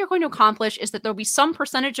nothing, all you're going to accomplish is that there'll be some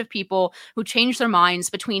percentage of people who change their minds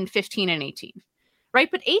between 15 and 18. Right?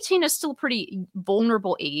 But 18 is still a pretty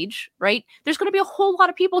vulnerable age, right? There's going to be a whole lot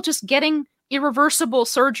of people just getting irreversible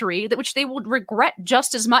surgery which they would regret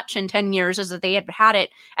just as much in 10 years as if they had it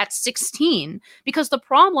at 16, because the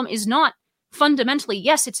problem is not fundamentally,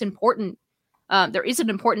 yes, it's important. There is an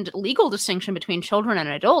important legal distinction between children and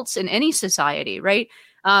adults in any society, right?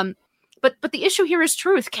 But the issue here is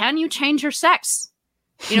truth. Can you change your sex?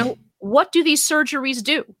 What do these surgeries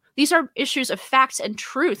do? These are issues of facts and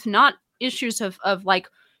truth, not issues of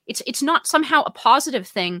it's not somehow a positive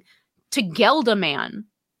thing to geld a man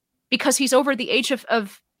because he's over the age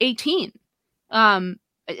of 18. I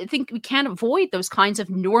think we can't avoid those kinds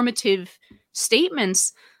of normative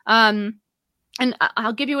statements. And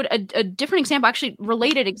I'll give you a different example, actually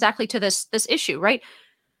related exactly to this issue, right?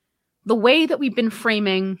 The way that we've been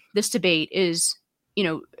framing this debate is,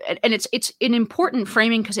 and it's an important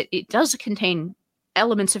framing because it does contain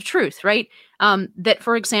elements of truth, right? That,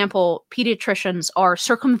 for example, pediatricians are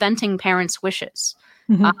circumventing parents' wishes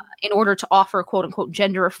in order to offer, quote unquote,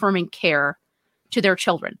 gender affirming care to their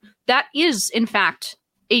children. That is, in fact,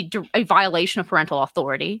 a violation of parental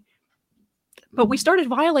authority. But we started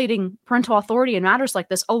violating parental authority in matters like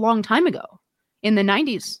this a long time ago, in the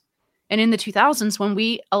 90s and in the 2000s, when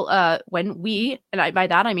we, and by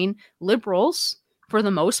that I mean liberals for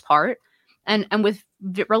the most part, and with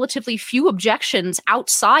relatively few objections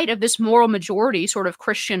outside of this moral majority sort of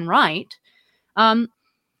Christian right,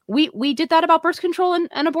 we did that about birth control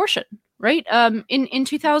and abortion, right? In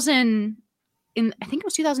 2000, I think it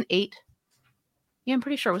was 2008. Yeah, I'm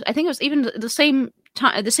pretty sure. I think it was even the same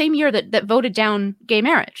time, the same year that voted down gay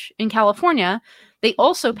marriage in California. They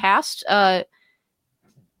also passed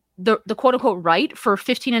the quote unquote right for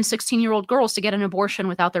 15 and 16-year-old girls to get an abortion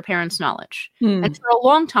without their parents' knowledge. And for a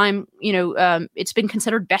long time, it's been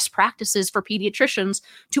considered best practices for pediatricians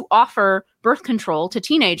to offer birth control to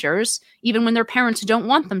teenagers, even when their parents don't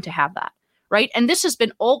want them to have that. Right. And this has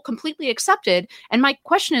been all completely accepted. And my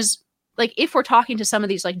question is, if we're talking to some of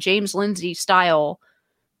these James Lindsay style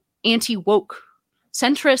anti-woke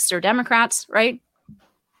centrists or Democrats, right?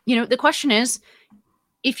 The question is,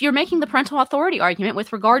 if you're making the parental authority argument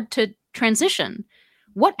with regard to transition,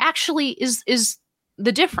 what actually is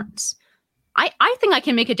the difference? I think I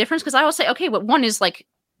can make a difference because I will say, okay, but one is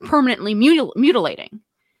permanently mutilating,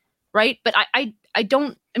 right? But I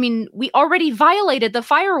don't. I mean, we already violated the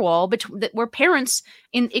firewall where parents,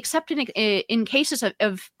 except in cases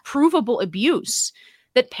of provable abuse,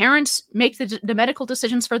 that parents make the medical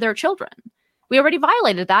decisions for their children. We already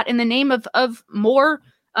violated that in the name of more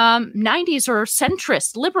 90s or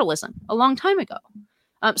centrist liberalism a long time ago.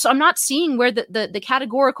 So I'm not seeing where the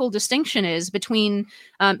categorical distinction is between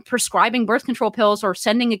prescribing birth control pills or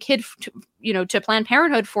sending a kid to Planned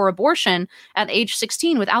Parenthood for abortion at age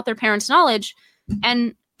 16 without their parents' knowledge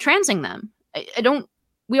and transing them. I don't.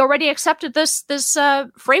 We already accepted this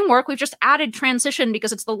framework. We've just added transition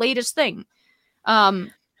because it's the latest thing. Yeah.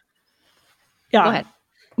 Go ahead.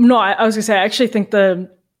 No, I was going to say, I actually think the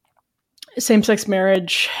same-sex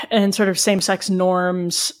marriage and sort of same-sex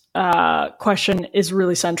norms question is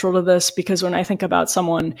really central to this, because when I think about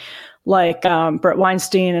someone like Brett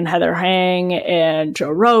Weinstein and Heather Hang and Joe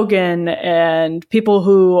Rogan and people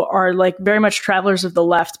who are very much travelers of the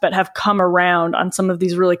left but have come around on some of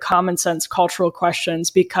these really common sense cultural questions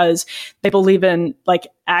because they believe in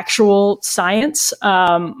actual science.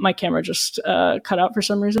 My camera just cut out for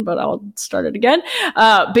some reason, but I'll start it again,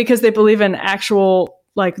 because they believe in actual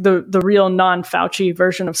the real non-Fauci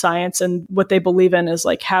version of science. And what they believe in is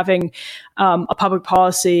having a public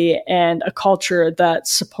policy and a culture that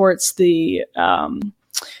supports the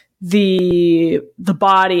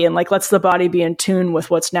body and lets the body be in tune with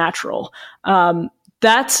what's natural.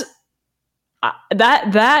 That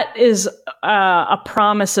is a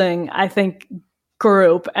promising, I think,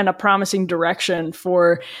 group and a promising direction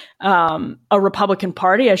for a Republican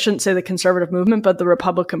Party. I shouldn't say the conservative movement, but the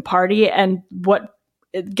Republican Party. And what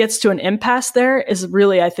it gets to an impasse there is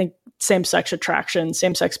really, I think, same-sex attraction,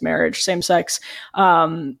 same-sex marriage, same-sex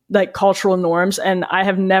like cultural norms. And I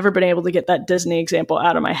have never been able to get that Disney example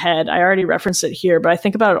out of my head. I already referenced it here, but I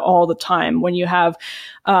think about it all the time when you have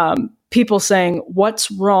people saying,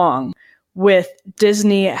 what's wrong with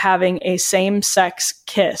Disney having a same-sex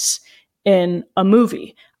kiss in a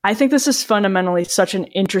movie? I think this is fundamentally such an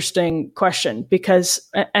interesting question because,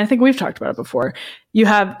 and I think we've talked about it before, you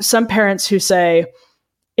have some parents who say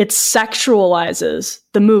it sexualizes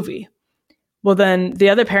the movie. Well, then the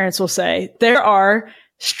other parents will say there are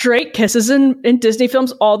straight kisses in Disney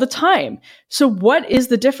films all the time. So what is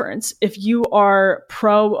the difference if you are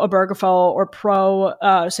pro Obergefell or pro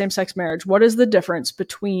same-sex marriage? What is the difference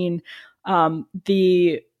between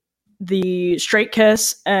the straight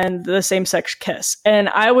kiss and the same-sex kiss? And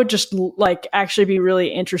I would just like actually be really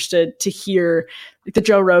interested to hear the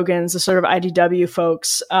Joe Rogans, the sort of IDW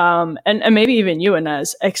folks, and maybe even you,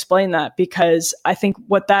 Inez, explain that, because I think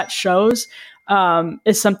what that shows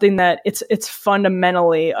is something that it's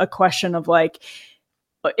fundamentally a question of like,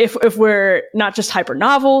 if we're not just hyper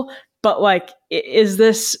novel, but like,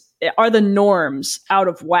 are the norms out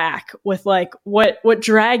of whack with like what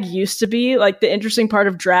drag used to be? Like the interesting part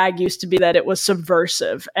of drag used to be that it was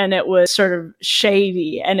subversive and it was sort of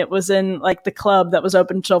shady and it was in like the club that was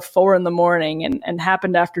open until 4 a.m. and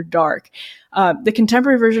happened after dark. The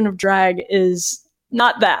contemporary version of drag is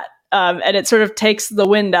not that. And it sort of takes the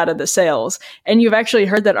wind out of the sails. And you've actually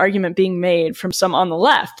heard that argument being made from some on the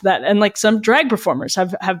left, and like some drag performers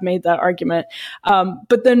have made that argument.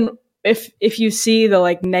 But then if you see the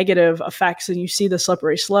like negative effects and you see the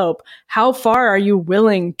slippery slope, how far are you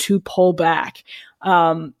willing to pull back?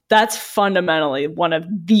 That's fundamentally one of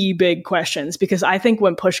the big questions, because I think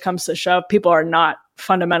when push comes to shove, people are not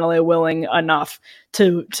fundamentally willing enough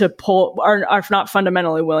to pull, are not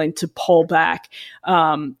fundamentally willing to pull back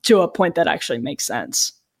to a point that actually makes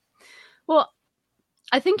sense. Well,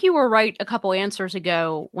 I think you were right a couple answers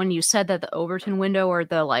ago when you said that the Overton window, or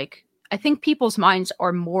the like, I think people's minds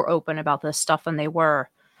are more open about this stuff than they were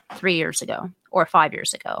 3 years ago or 5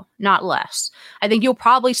 years ago, not less. I think you'll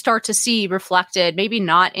probably start to see reflected, maybe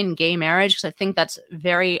not in gay marriage, because I think that's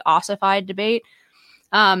very ossified debate.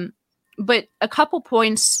 But a couple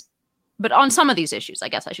points, but on some of these issues, I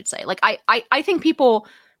guess I should say, like, I think people,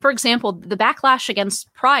 for example, the backlash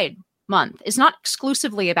against Pride Month is not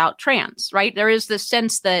exclusively about trans, right? There is this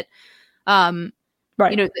sense that,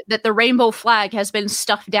 right, you know, that the rainbow flag has been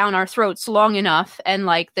stuffed down our throats long enough, and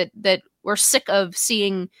like that we're sick of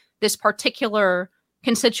seeing this particular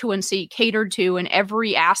constituency catered to in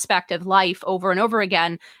every aspect of life over and over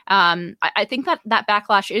again. I think that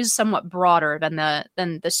backlash is somewhat broader than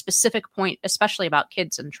the specific point, especially about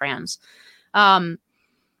kids and trans.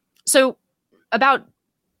 So about,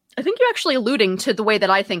 I think you're actually alluding to the way that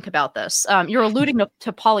I think about this. You're alluding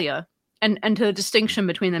to Polia and to the distinction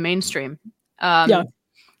between the mainstream and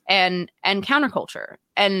counterculture.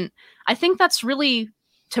 And I think that's really,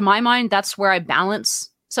 to my mind, that's where I balance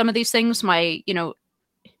some of these things. My, you know,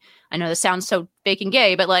 I know this sounds so fake and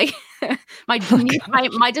gay, but like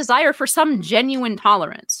my desire for some genuine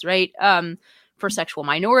tolerance, right? For sexual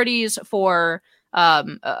minorities, for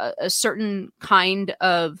a certain kind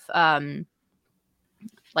of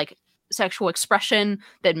like sexual expression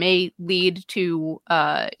that may lead to,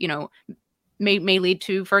 you know, may lead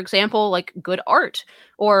to, for example, like good art,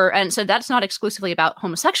 and so that's not exclusively about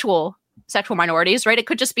homosexual sexual minorities, right? It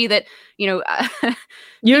could just be that, you know,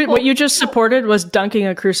 what you just supported was dunking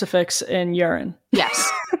a crucifix in urine.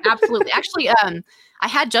 Yes, absolutely. Actually, I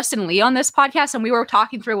had Justin Lee on this podcast, and we were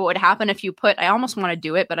talking through what would happen if you I almost want to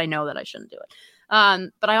do it, but I know that I shouldn't do it.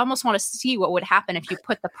 But I almost want to see what would happen if you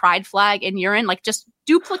put the pride flag in urine, like just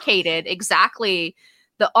duplicated exactly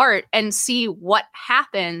the art, and see what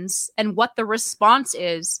happens and what the response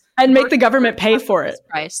is, and make the government pay for it.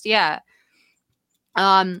 Christ, yeah.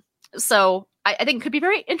 So I think it could be a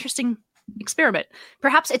very interesting experiment,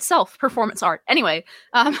 perhaps itself performance art. Anyway,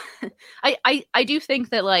 I do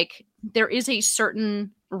think that like there is a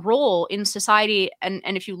certain role in society, and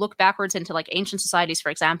if you look backwards into like ancient societies,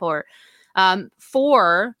 for example, or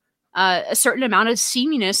for a certain amount of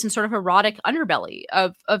seaminess and sort of erotic underbelly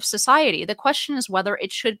of society. The question is whether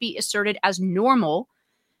it should be asserted as normal,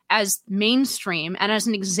 as mainstream, and as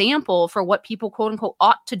an example for what people quote unquote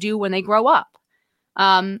ought to do when they grow up.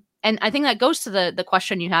 And I think that goes to the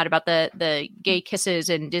question you had about the gay kisses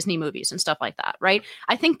in Disney movies and stuff like that, right?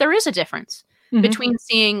 I think there is a difference. between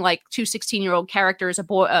seeing like two 16-year-old characters, a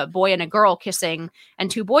boy and a girl kissing and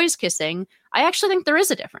two boys kissing. I actually think there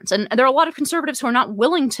is a difference. And there are a lot of conservatives who are not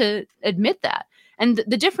willing to admit that. And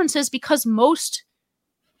the difference is because most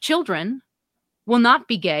children will not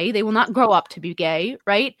be gay. They will not grow up to be gay,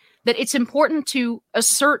 right? That it's important to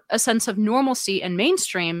assert a sense of normalcy and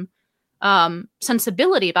mainstream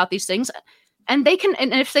sensibility about these things. And they can,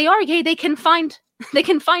 and if they are gay, they can find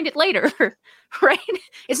it later, right?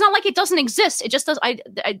 It's not like it doesn't exist. It just does. I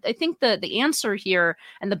think the answer here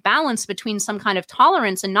and the balance between some kind of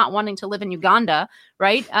tolerance and not wanting to live in Uganda,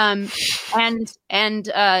 right? And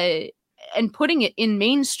putting it in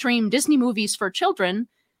mainstream Disney movies for children,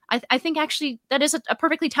 I think actually that is a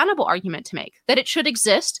perfectly tenable argument to make, that it should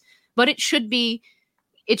exist, but it should be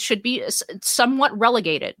somewhat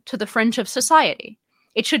relegated to the fringe of society.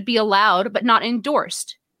 It should be allowed, but not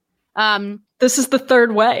endorsed. This is the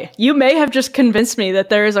third way. You may have just convinced me that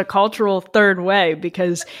there is a cultural third way,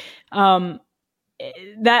 because that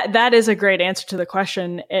is a great answer to the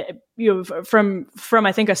question. From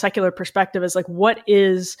I think a secular perspective, is like, what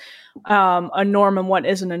is a norm and what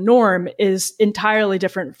isn't a norm is entirely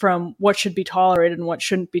different from what should be tolerated and what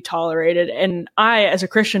shouldn't be tolerated. And I, as a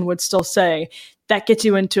Christian, would still say that gets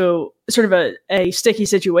you into sort of a sticky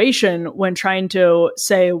situation when trying to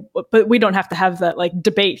say, but we don't have to have that like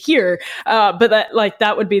debate here. But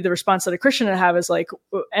that would be the response that a Christian would have, is like,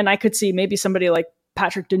 and I could see maybe somebody like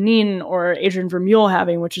Patrick Deneen or Adrian Vermeule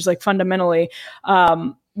having, which is like fundamentally,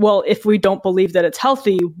 well, if we don't believe that it's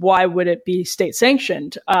healthy, why would it be state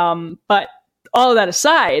sanctioned? But all of that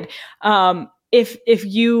aside, if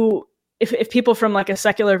people from like a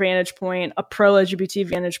secular vantage point, a pro-LGBT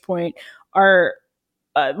vantage point, are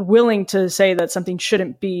willing to say that something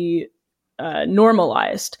shouldn't be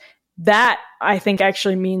normalized, that I think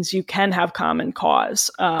actually means you can have common cause,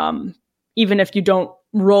 even if you don't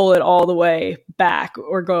roll it all the way back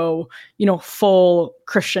or go, full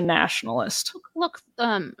Christian nationalist. Look,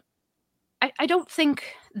 I don't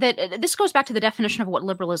think that this goes back to the definition of what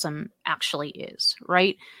liberalism actually is,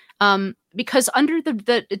 right? Because under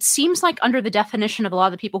it seems like under the definition of a lot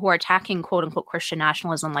of the people who are attacking quote unquote Christian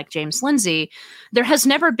nationalism, like James Lindsay, there's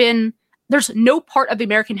no part of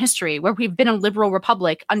American history where we've been a liberal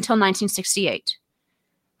republic until 1968,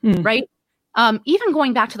 right? Even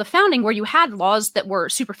going back to the founding, where you had laws that were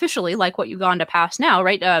superficially like what Uganda passed now,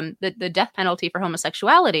 right? The death penalty for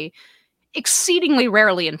homosexuality, exceedingly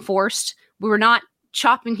rarely enforced. We were not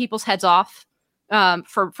chopping people's heads off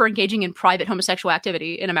for engaging in private homosexual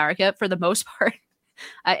activity in America, for the most part.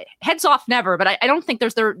 Heads off never, but I don't think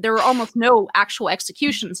there were almost no actual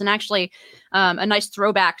executions. And actually, a nice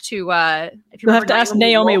throwback to if you'll have to ask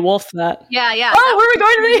Naomi Wolf that. Yeah. Oh, where are we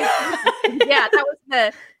going to be? Yeah, that was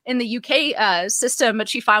in the UK system, but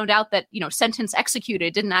she found out that sentence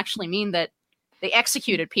executed didn't actually mean that they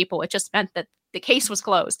executed people. It just meant that the case was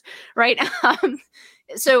closed, right?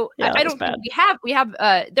 So yeah, I don't think we have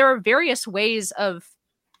there are various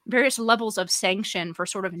levels of sanction for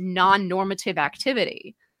sort of non-normative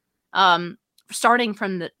activity, starting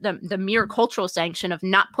from the mere cultural sanction of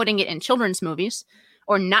not putting it in children's movies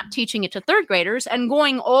or not teaching it to third graders, and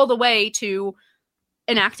going all the way to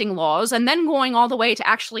enacting laws, and then going all the way to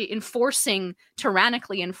actually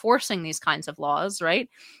tyrannically enforcing these kinds of laws, right?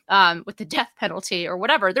 With the death penalty or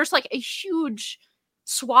whatever. There's like a huge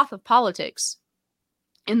swath of politics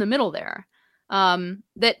in the middle there,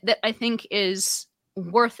 that I think is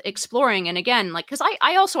worth exploring. And again, like, because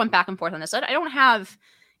I also went back and forth on this. I don't have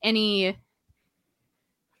any.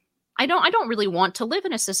 I don't really want to live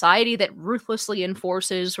in a society that ruthlessly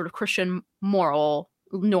enforces sort of Christian moral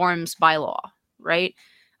norms by law, right?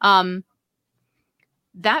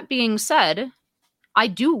 That being said, I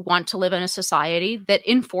do want to live in a society that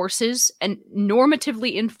enforces and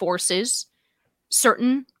normatively enforces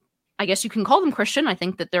certain, I guess you can call them Christian. I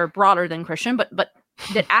think that they're broader than Christian, but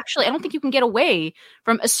that actually, I don't think you can get away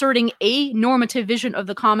from asserting a normative vision of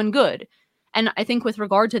the common good. And I think with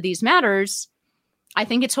regard to these matters, I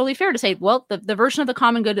think it's totally fair to say, well, the version of the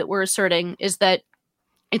common good that we're asserting is that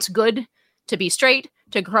it's good to be straight,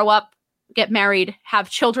 to grow up, get married, have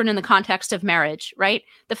children in the context of marriage, right?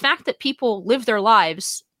 The fact that people live their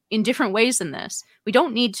lives in different ways than this, we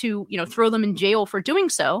don't need to, throw them in jail for doing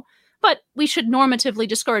so, but we should normatively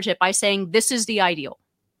discourage it by saying this is the ideal,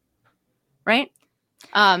 right?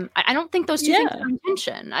 I don't think those two things are in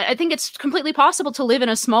tension. I think it's completely possible to live in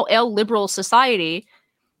a small L liberal society,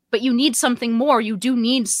 but you need something more. You do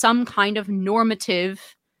need some kind of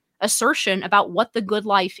normative assertion about what the good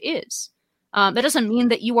life is. That doesn't mean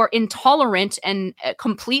that you are intolerant and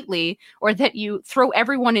completely, or that you throw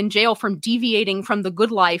everyone in jail from deviating from the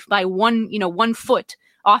good life by 1 foot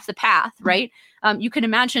off the path, right? You can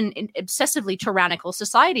imagine obsessively tyrannical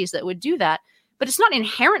societies that would do that, but it's not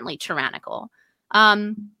inherently tyrannical.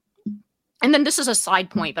 And then this is a side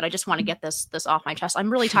point, but I just want to get this off my chest.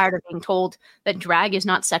 I'm really tired of being told that drag is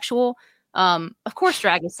not sexual. Of course,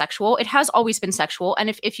 drag is sexual. It has always been sexual. And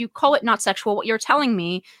if you call it not sexual, what you're telling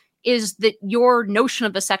me is that your notion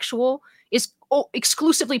of the sexual is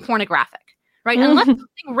exclusively pornographic, right? Unless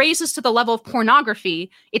something raises to the level of pornography,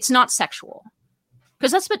 it's not sexual.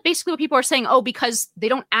 Because that's basically what people are saying. Oh, because they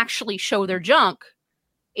don't actually show their junk,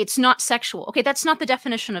 it's not sexual. Okay, that's not the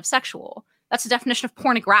definition of sexual. That's the definition of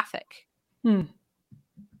pornographic.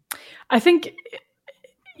 I think,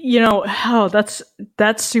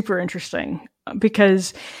 that's super interesting,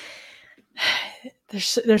 because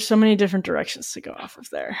there's so many different directions to go off of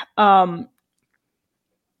there.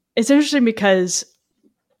 It's interesting because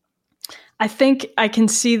I think I can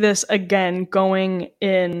see this again going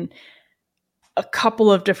in a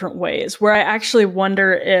couple of different ways, where I actually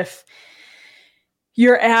wonder if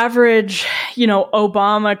your average,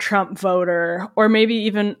 Obama Trump voter, or maybe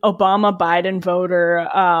even Obama Biden voter,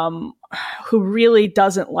 who really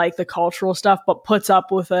doesn't like the cultural stuff but puts up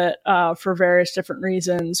with it for various different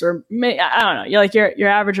reasons, or I don't know, you're like your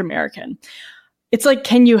average American. It's like,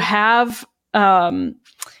 can you have a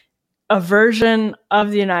version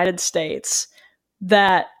of the United States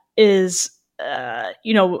that is,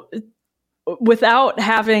 without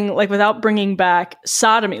bringing back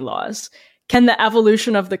sodomy laws? Can the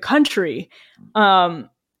evolution of the country,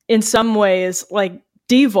 in some ways,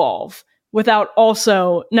 devolve without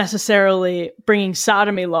also necessarily bringing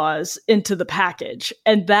sodomy laws into the package?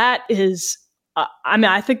 And that is,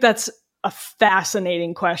 I think that's a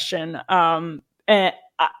fascinating question. And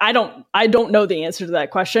I don't know the answer to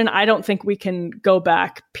that question. I don't think we can go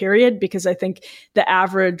back, period, because I think the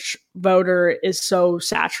average voter is so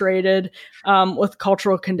saturated with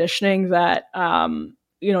cultural conditioning that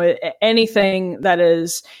anything that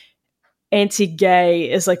is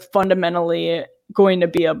anti-gay is fundamentally going to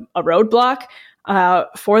be a roadblock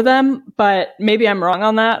for them. But maybe I'm wrong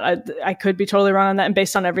on that. I could be totally wrong on that. And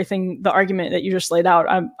based on everything, the argument that you just laid out,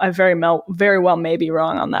 I very well may be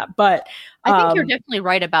wrong on that. But I think you're definitely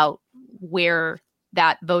right about where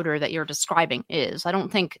that voter that you're describing is. I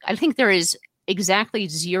think there is exactly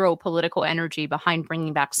zero political energy behind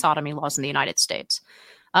bringing back sodomy laws in the United States.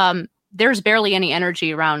 There's barely any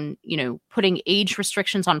energy around, putting age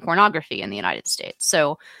restrictions on pornography in the United States.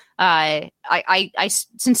 So I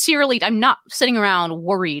sincerely, I'm not sitting around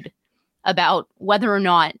worried about whether or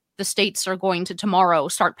not the states are going to tomorrow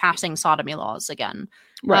start passing sodomy laws again.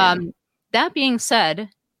 Right. That being said,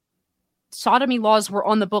 sodomy laws were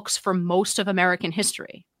on the books for most of American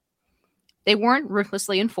history. They weren't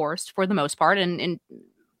ruthlessly enforced for the most part. And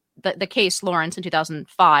the case Lawrence in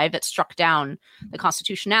 2005 that struck down the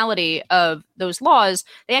constitutionality of those laws,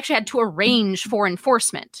 they actually had to arrange for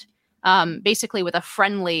enforcement, basically with a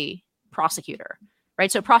friendly prosecutor,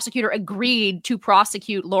 right? So a prosecutor agreed to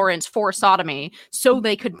prosecute Lawrence for sodomy so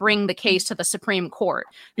they could bring the case to the Supreme Court,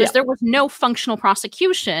 because there was no functional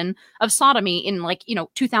prosecution of sodomy in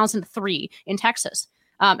 2003 in Texas.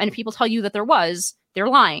 And if people tell you that there was, they're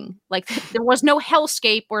lying. There was no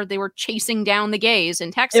hellscape where they were chasing down the gays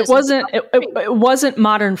in Texas. It wasn't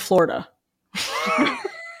modern Florida.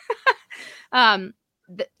 That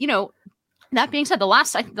being said, the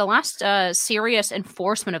last serious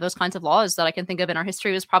enforcement of those kinds of laws that I can think of in our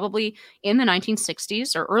history was probably in the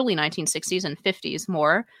 1960s or early 1960s and 50s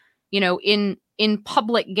more, in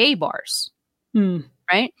public gay bars.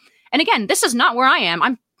 Right. And again, this is not where I am.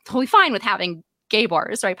 I'm totally fine with having gay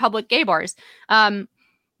bars, right? Public gay bars.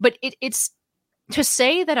 But it's to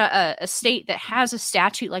say that a state that has a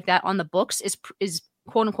statute like that on the books is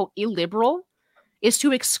quote unquote illiberal is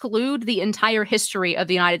to exclude the entire history of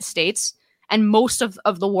the United States and most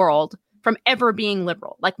of the world from ever being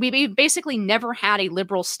liberal. We basically never had a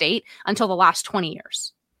liberal state until the last 20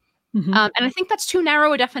 years. Mm-hmm. And I think that's too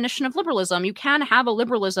narrow a definition of liberalism. You can have a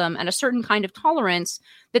liberalism and a certain kind of tolerance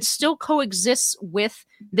that still coexists with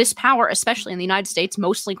this power, especially in the United States,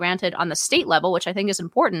 mostly granted on the state level, which I think is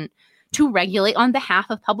important, to regulate on behalf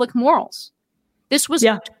of public morals. This was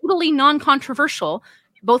totally non-controversial,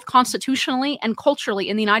 both constitutionally and culturally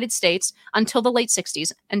in the United States until the late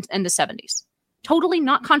 60s and the 70s. Totally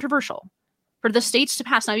not controversial for the states to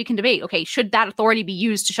pass. Now you can debate, okay, should that authority be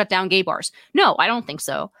used to shut down gay bars? No, I don't think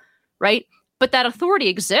so. Right? But that authority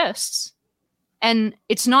exists, and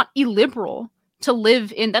it's not illiberal to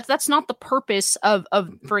live in. That's not the purpose of,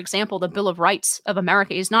 for example, the Bill of Rights of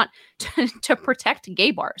America is not to protect gay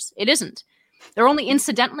bars. It isn't. They're only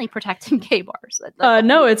incidentally protecting gay bars.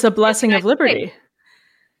 No, it's a blessing of liberty.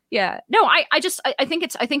 Yeah. No, I think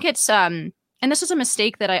it's and this is a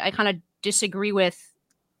mistake that I kind of disagree with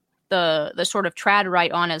the sort of trad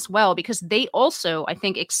right on as well, because they also, I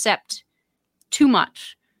think, accept too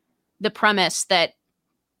much the premise that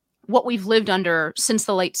what we've lived under since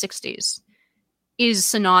the late 60s is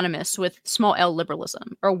synonymous with small L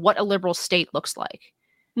liberalism, or what a liberal state looks like.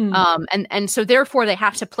 And so therefore they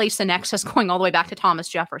have to place the nexus going all the way back to Thomas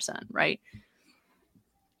Jefferson, right?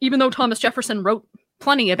 Even though Thomas Jefferson wrote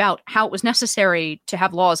plenty about how it was necessary to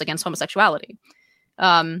have laws against homosexuality.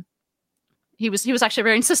 He was actually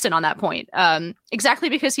very insistent on that point. Exactly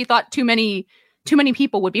because he thought too many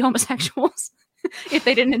people would be homosexuals if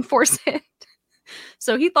they didn't enforce it.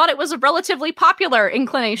 So he thought it was a relatively popular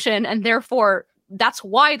inclination, and therefore that's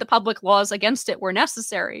why the public laws against it were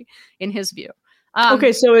necessary, in his view.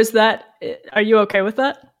 Okay, so are you okay with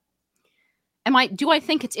that? Do I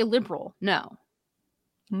think it's illiberal? No.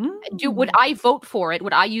 Would I vote for it?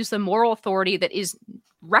 Would I use the moral authority that is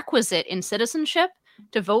requisite in citizenship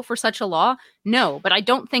to vote for such a law? No, but I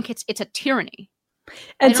don't think it's a tyranny.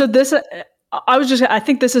 And so this, I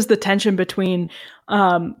think this is the tension between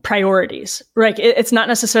priorities, right? It's not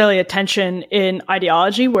necessarily a tension in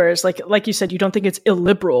ideology, whereas like you said, you don't think it's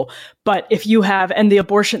illiberal, but if you have, and the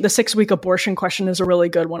 6-week abortion question is a really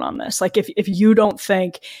good one on this. Like if you don't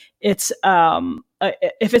think it's,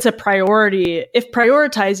 if it's a priority, if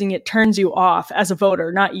prioritizing it turns you off as a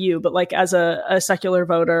voter, not you, but like as a secular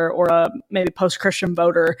voter or a maybe post-Christian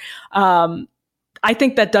voter, I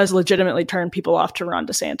think that does legitimately turn people off to Ron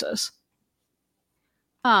DeSantis.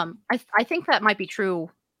 I think that might be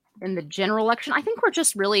true in the general election. I think we're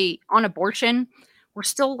just really on abortion. We're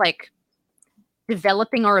still like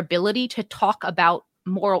developing our ability to talk about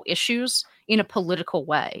moral issues in a political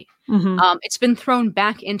way. It's been thrown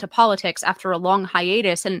back into politics after a long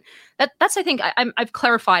hiatus, and that's I think I've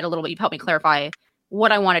clarified a little bit. You've helped me clarify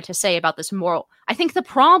what I wanted to say about this moral. I think the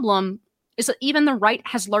problem is that even the right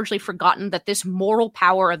has largely forgotten that this moral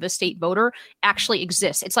power of the state voter actually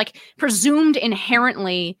exists. It's like presumed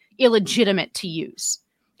inherently illegitimate to use.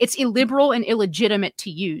 It's illiberal and illegitimate to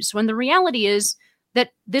use, when the reality is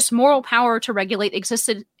that this moral power to regulate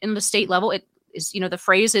existed in the state level. It is, the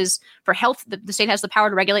phrase is for health, the state has the power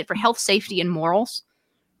to regulate for health, safety, and morals,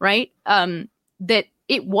 right? That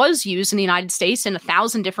it was used in the United States in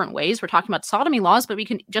 1,000 different ways. We're talking about sodomy laws, but we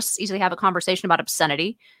can just easily have a conversation about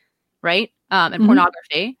obscenity, right? And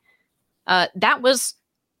pornography. That was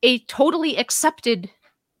a totally accepted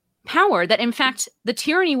power that, in fact, the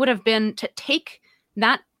tyranny would have been to take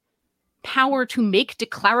that power to make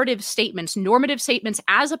declarative statements, normative statements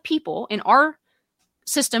as a people. In our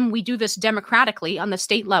system, we do this democratically on the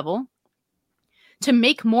state level, to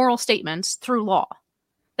make moral statements through law.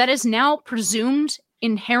 That is now presumed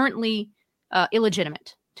inherently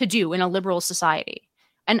illegitimate to do in a liberal society.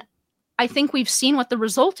 And I think we've seen what the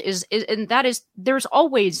result is, and that is there's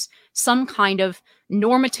always some kind of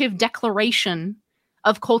normative declaration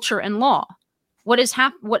of culture and law. What has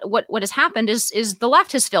happened is the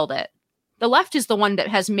left has filled it. The left is the one that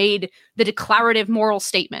has made the declarative moral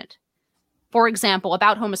statement. For example,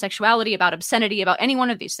 about homosexuality, about obscenity, about any one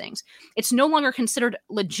of these things. It's no longer considered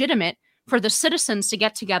legitimate for the citizens to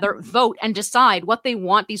get together, vote, and decide what they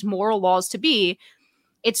want these moral laws to be.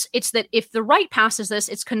 It's that if the right passes this,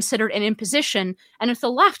 it's considered an imposition, and if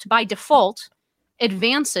the left, by default,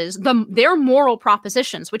 advances their moral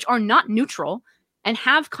propositions, which are not neutral and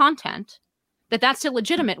have content, that's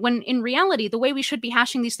illegitimate, when in reality, the way we should be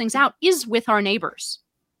hashing these things out is with our neighbors.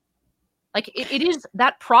 Like, it is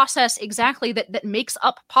that process exactly that makes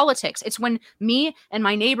up politics. It's when me and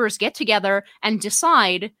my neighbors get together and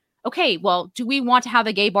decide, okay, well, do we want to have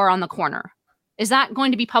a gay bar on the corner? Is that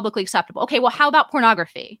going to be publicly acceptable? Okay, well, how about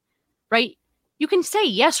pornography, right? You can say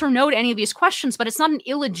yes or no to any of these questions, but it's not an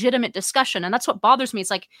illegitimate discussion. And that's what bothers me. It's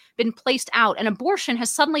like been placed out, and abortion has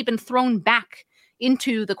suddenly been thrown back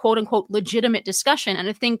into the quote unquote legitimate discussion. And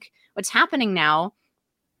I think what's happening now,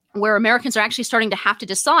 where Americans are actually starting to have to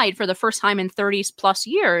decide for the first time in 30 plus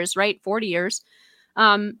years, right, 40 years,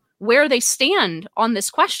 where they stand on this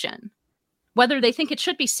question, whether they think it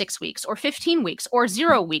should be 6 weeks or 15 weeks or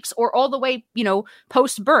 0 weeks or all the way,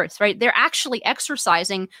 post-birth, right? They're actually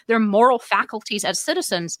exercising their moral faculties as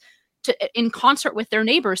citizens in concert with their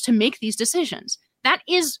neighbors to make these decisions. That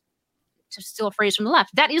is, to steal a phrase from the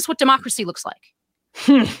left, that is what democracy looks like.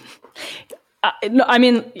 No, I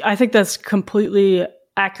mean, I think that's completely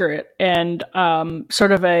accurate, and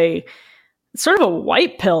sort of a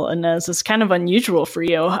white pill, Inez, is kind of unusual for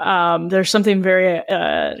you. There's something very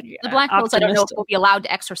the black pills. I don't know if we'll be allowed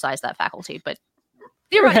to exercise that faculty, but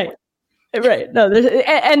theoretically, right. No,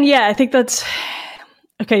 and yeah, I think that's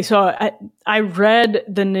Okay, so I read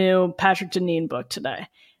the new Patrick Deneen book today,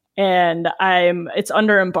 and it's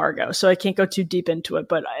under embargo, so I can't go too deep into it.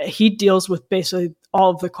 But he deals with basically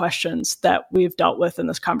all of the questions that we've dealt with in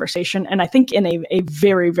this conversation, and I think in a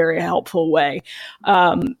very, very helpful way.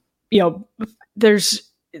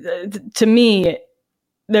 There's to me,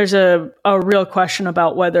 there's a real question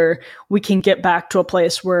about whether we can get back to a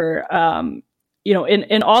place where,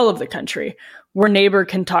 in all of the country, where neighbor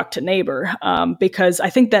can talk to neighbor, because I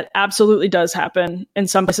think that absolutely does happen in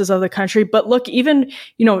some places of the country. But look, even,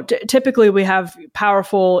 typically we have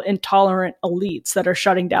powerful, intolerant elites that are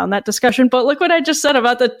shutting down that discussion. But look what I just said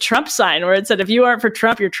about the Trump sign, where it said, if you aren't for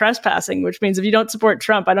Trump, you're trespassing, which means if you don't support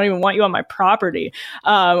Trump, I don't even want you on my property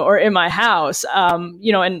or in my house.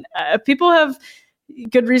 And people have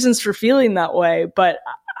good reasons for feeling that way. But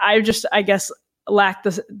I guess, lack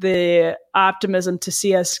the optimism to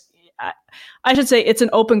see us. I should say it's an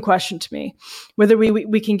open question to me whether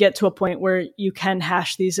we can get to a point where you can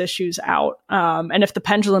hash these issues out. And if the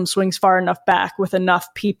pendulum swings far enough back with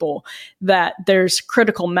enough people that there's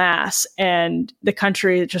critical mass and the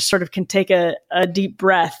country just sort of can take a deep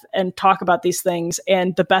breath and talk about these things,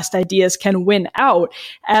 and the best ideas can win out,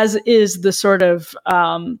 as is the sort of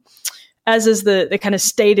as is the kind of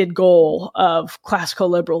stated goal of classical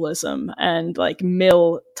liberalism and like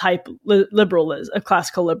mill type liberalism,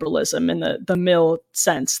 classical liberalism in the mill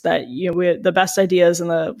sense that, the best ideas in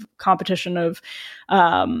the competition of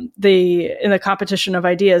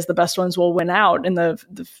ideas, the best ones will win out in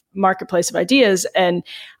the marketplace of ideas. And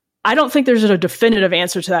I don't think there's a definitive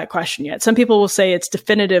answer to that question yet. Some people will say it's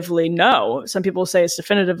definitively no. Some people will say it's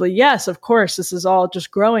definitively yes. Of course, this is all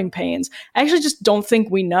just growing pains. I actually just don't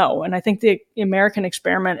think we know. And I think the American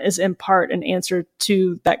experiment is in part an answer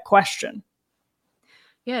to that question.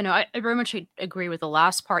 Yeah, no, I very much agree with the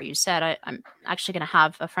last part you said. I'm actually going to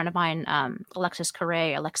have a friend of mine, Alexis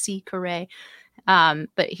Correa,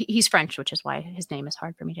 but he's French, which is why his name is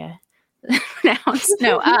hard for me to pronounce.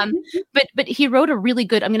 No, but he wrote a really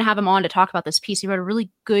good, I'm going to have him on to talk about this piece. He wrote a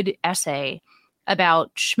really good essay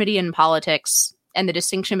about Schmittian politics and the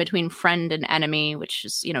distinction between friend and enemy, which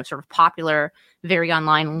is, sort of popular, very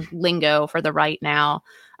online lingo for the right now.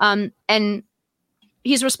 And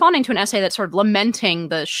he's responding to an essay that's sort of lamenting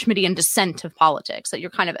the Schmittian descent of politics that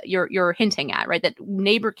you're hinting at, right? That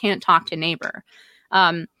neighbor can't talk to neighbor.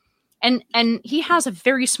 And he has a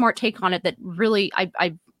very smart take on it that really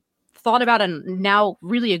I thought about and now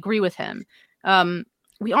really agree with him.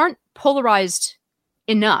 We aren't polarized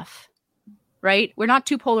enough, right? We're not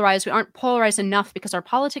too polarized. We aren't polarized enough because our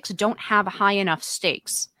politics don't have high enough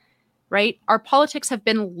stakes, right? Our politics have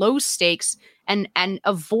been low stakes and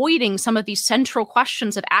avoiding some of these central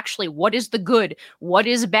questions of actually what is the good, what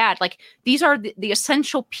is bad. Like these are the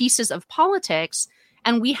essential pieces of politics,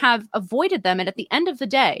 and we have avoided them. And at the end of the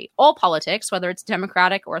day, all politics, whether it's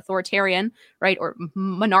democratic or authoritarian, right, or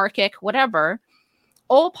monarchic, whatever,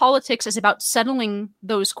 all politics is about settling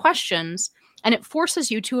those questions. And it forces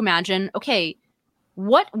you to imagine, okay,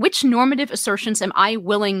 which normative assertions am I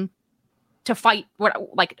willing to fight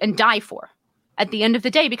and die for at the end of the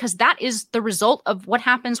day? Because that is the result of what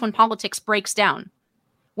happens when politics breaks down.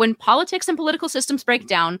 When politics and political systems break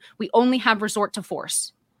down, we only have resort to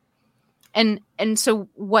force. And so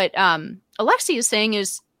what Alexi is saying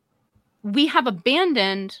is we have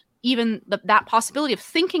abandoned even that possibility of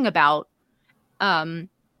thinking about,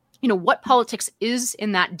 what politics is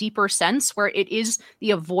in that deeper sense, where it is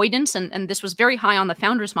the avoidance. And this was very high on the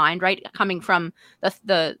founder's mind, right? Coming from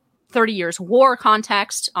the 30 years war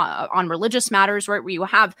context on religious matters, right? Where you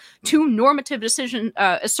have two normative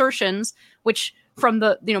assertions, which from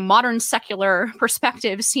the modern secular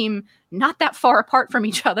perspective seem not that far apart from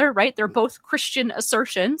each other, right? They're both Christian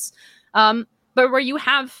assertions, but where you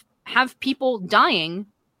have people dying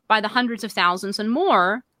by the hundreds of thousands and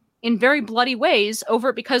more in very bloody ways over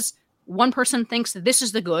it because one person thinks that this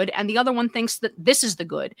is the good and the other one thinks that this is the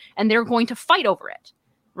good, and they're going to fight over it,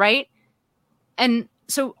 right? And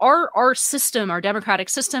so our system, our democratic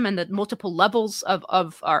system, and the multiple levels of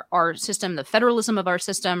our system, the federalism of our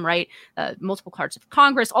system, right, multiple parts of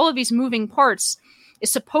Congress, all of these moving parts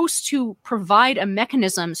is supposed to provide a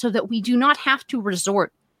mechanism so that we do not have to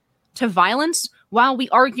resort to violence while we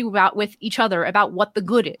argue with each other about what the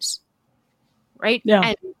good is, right? Yeah.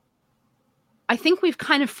 And I think we've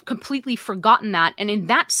kind of completely forgotten that. And in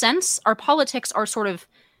that sense, our politics are sort of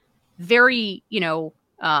very,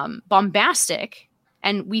 bombastic,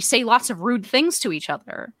 and we say lots of rude things to each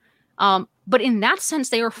other. But in that sense,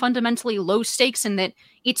 they are fundamentally low stakes in that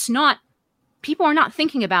people are not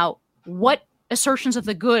thinking about what assertions of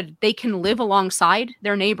the good they can live alongside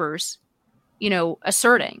their neighbors,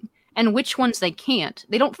 asserting. and which ones they can't.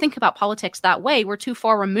 They don't think about politics that way. We're too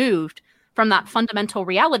far removed from that fundamental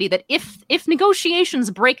reality that if negotiations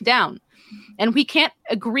break down and we can't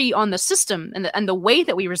agree on the system and the way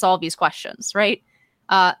that we resolve these questions, right?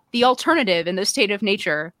 The alternative in the state of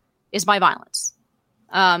nature is by violence.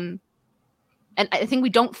 And I think we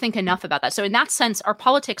don't think enough about that. So in that sense, our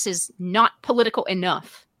politics is not political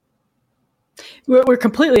enough. We're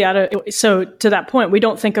completely out of, so to that point, we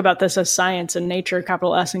don't think about this as science and nature,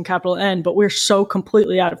 capital S and capital N, but we're so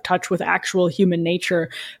completely out of touch with actual human nature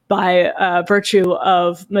by virtue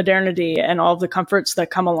of modernity and all of the comforts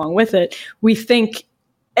that come along with it. We think,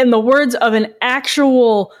 in the words of an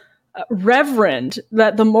actual reverend,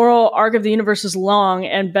 that the moral arc of the universe is long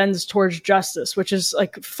and bends towards justice, which is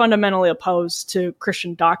like fundamentally opposed to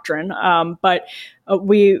Christian doctrine. But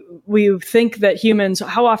we think that humans,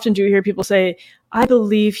 how often do you hear people say, I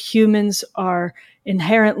believe humans are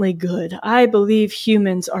inherently good. I believe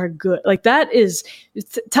humans are good. Like that is,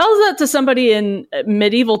 tell that to somebody in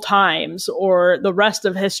medieval times or the rest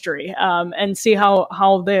of history, and see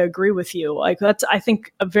how they agree with you. Like that's, I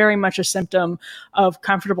think, very much a symptom of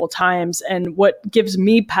comfortable times. And what gives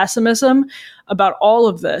me pessimism about all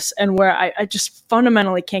of this, and where I just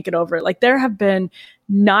fundamentally can't get over it. Like there have been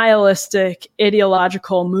nihilistic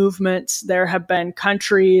ideological movements. There have been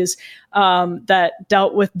countries that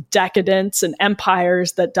dealt with decadence and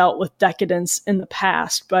empires that dealt with decadence in the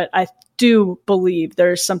past. But I do believe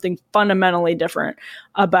there's something fundamentally different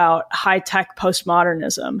about high-tech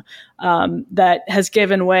postmodernism that has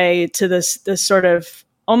given way to this sort of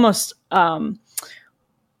almost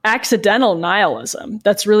accidental nihilism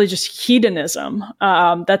that's really just hedonism,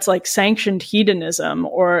 that's like sanctioned hedonism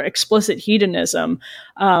or explicit hedonism,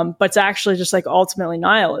 but it's actually just like ultimately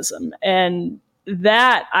nihilism. And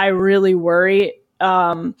that I really worry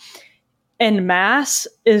en masse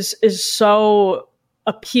is so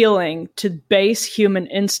appealing to base human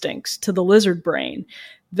instincts, to the lizard brain,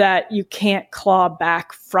 that you can't claw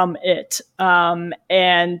back from it.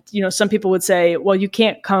 And, you know, some people would say, well, you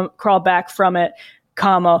can't crawl back from it,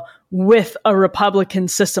 comma, with a Republican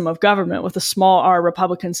system of government, with a small r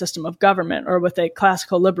Republican system of government, or with a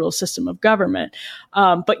classical liberal system of government.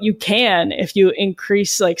 But you can, if you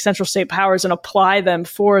increase like central state powers and apply them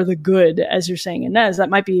for the good, as you're saying, Inez, that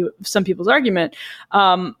might be some people's argument.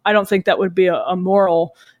 I don't think that would be a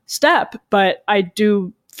moral step, but I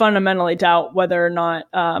do fundamentally doubt whether or not,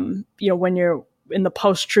 when you're in the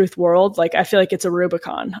post-truth world, like I feel like it's a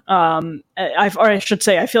Rubicon. I should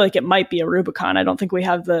say, I feel like it might be a Rubicon. I don't think we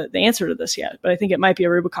have the answer to this yet, but I think it might be a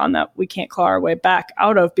Rubicon that we can't claw our way back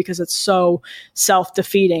out of because it's so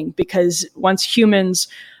self-defeating. Because once humans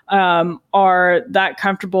are that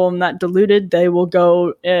comfortable and that deluded, they will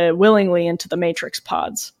go willingly into the matrix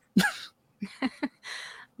pods.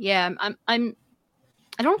 Yeah, I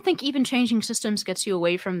don't think even changing systems gets you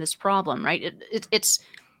away from this problem, right?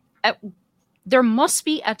 There must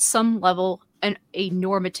be at some level a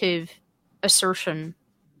normative assertion,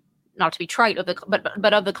 not to be trite,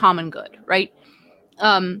 but of the common good, right?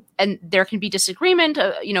 And there can be disagreement.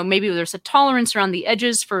 Maybe there's a tolerance around the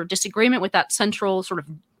edges for disagreement with that central sort of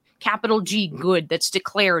capital G good that's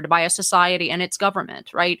declared by a society and its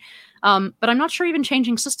government, right? But I'm not sure even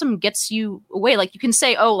changing system gets you away. Like you can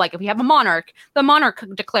say, oh, like if we have a monarch, the monarch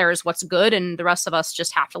declares what's good and the rest of us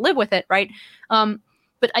just have to live with it, right?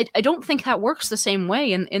 But I don't think that works the same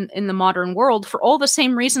way in the modern world for all the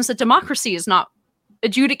same reasons that democracy is not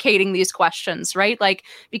adjudicating these questions, right? Like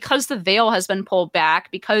because the veil has been pulled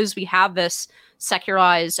back, because we have this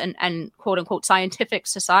secularized and quote unquote scientific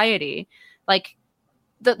society, like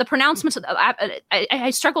the pronouncements of,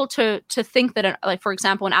 I struggle to think that like, for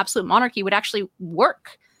example, an absolute monarchy would actually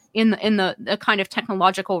work in the kind of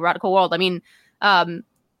technological radical world. I mean,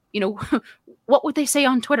 what would they say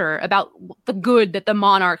on Twitter about the good that the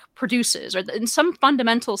monarch produces? Or in some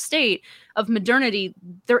fundamental state of modernity,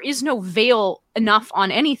 there is no veil enough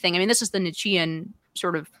on anything. I mean, this is the Nietzschean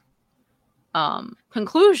sort of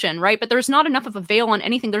conclusion, right? But there's not enough of a veil on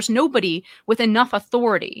anything. There's nobody with enough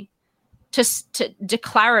authority to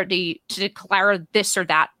declare this or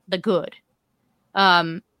that the good.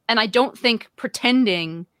 And I don't think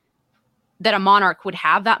pretending that a monarch would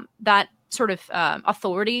have that sort of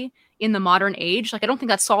authority in the modern age, like I don't think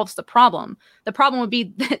that solves the problem. The problem would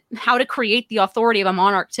be how to create the authority of a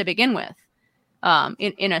monarch to begin with,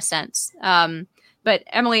 in a sense. But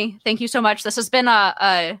Emily, thank you so much. This has been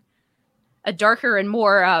a darker and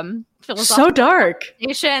more philosophical so dark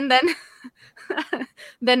than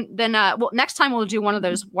next time we'll do one of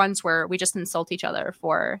those ones where we just insult each other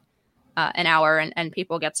for an hour and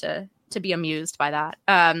people get to be amused by that.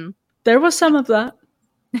 There was some of that.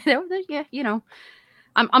 Yeah,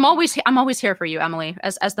 I'm always here for you, Emily,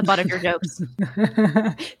 as the butt of your jokes.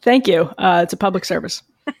 Thank you. It's a public service.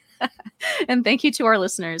 And thank you to our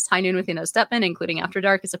listeners. High Noon with Ina Stepman, including After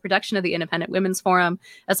Dark, is a production of the Independent Women's Forum.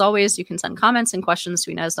 As always, you can send comments and questions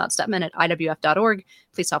to inez.stepman@iwf.org.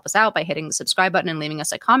 Please help us out by hitting the subscribe button and leaving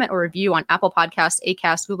us a comment or review on Apple Podcasts,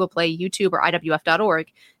 Acast, Google Play, YouTube, or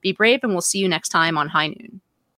iwf.org. Be brave, and we'll see you next time on High Noon.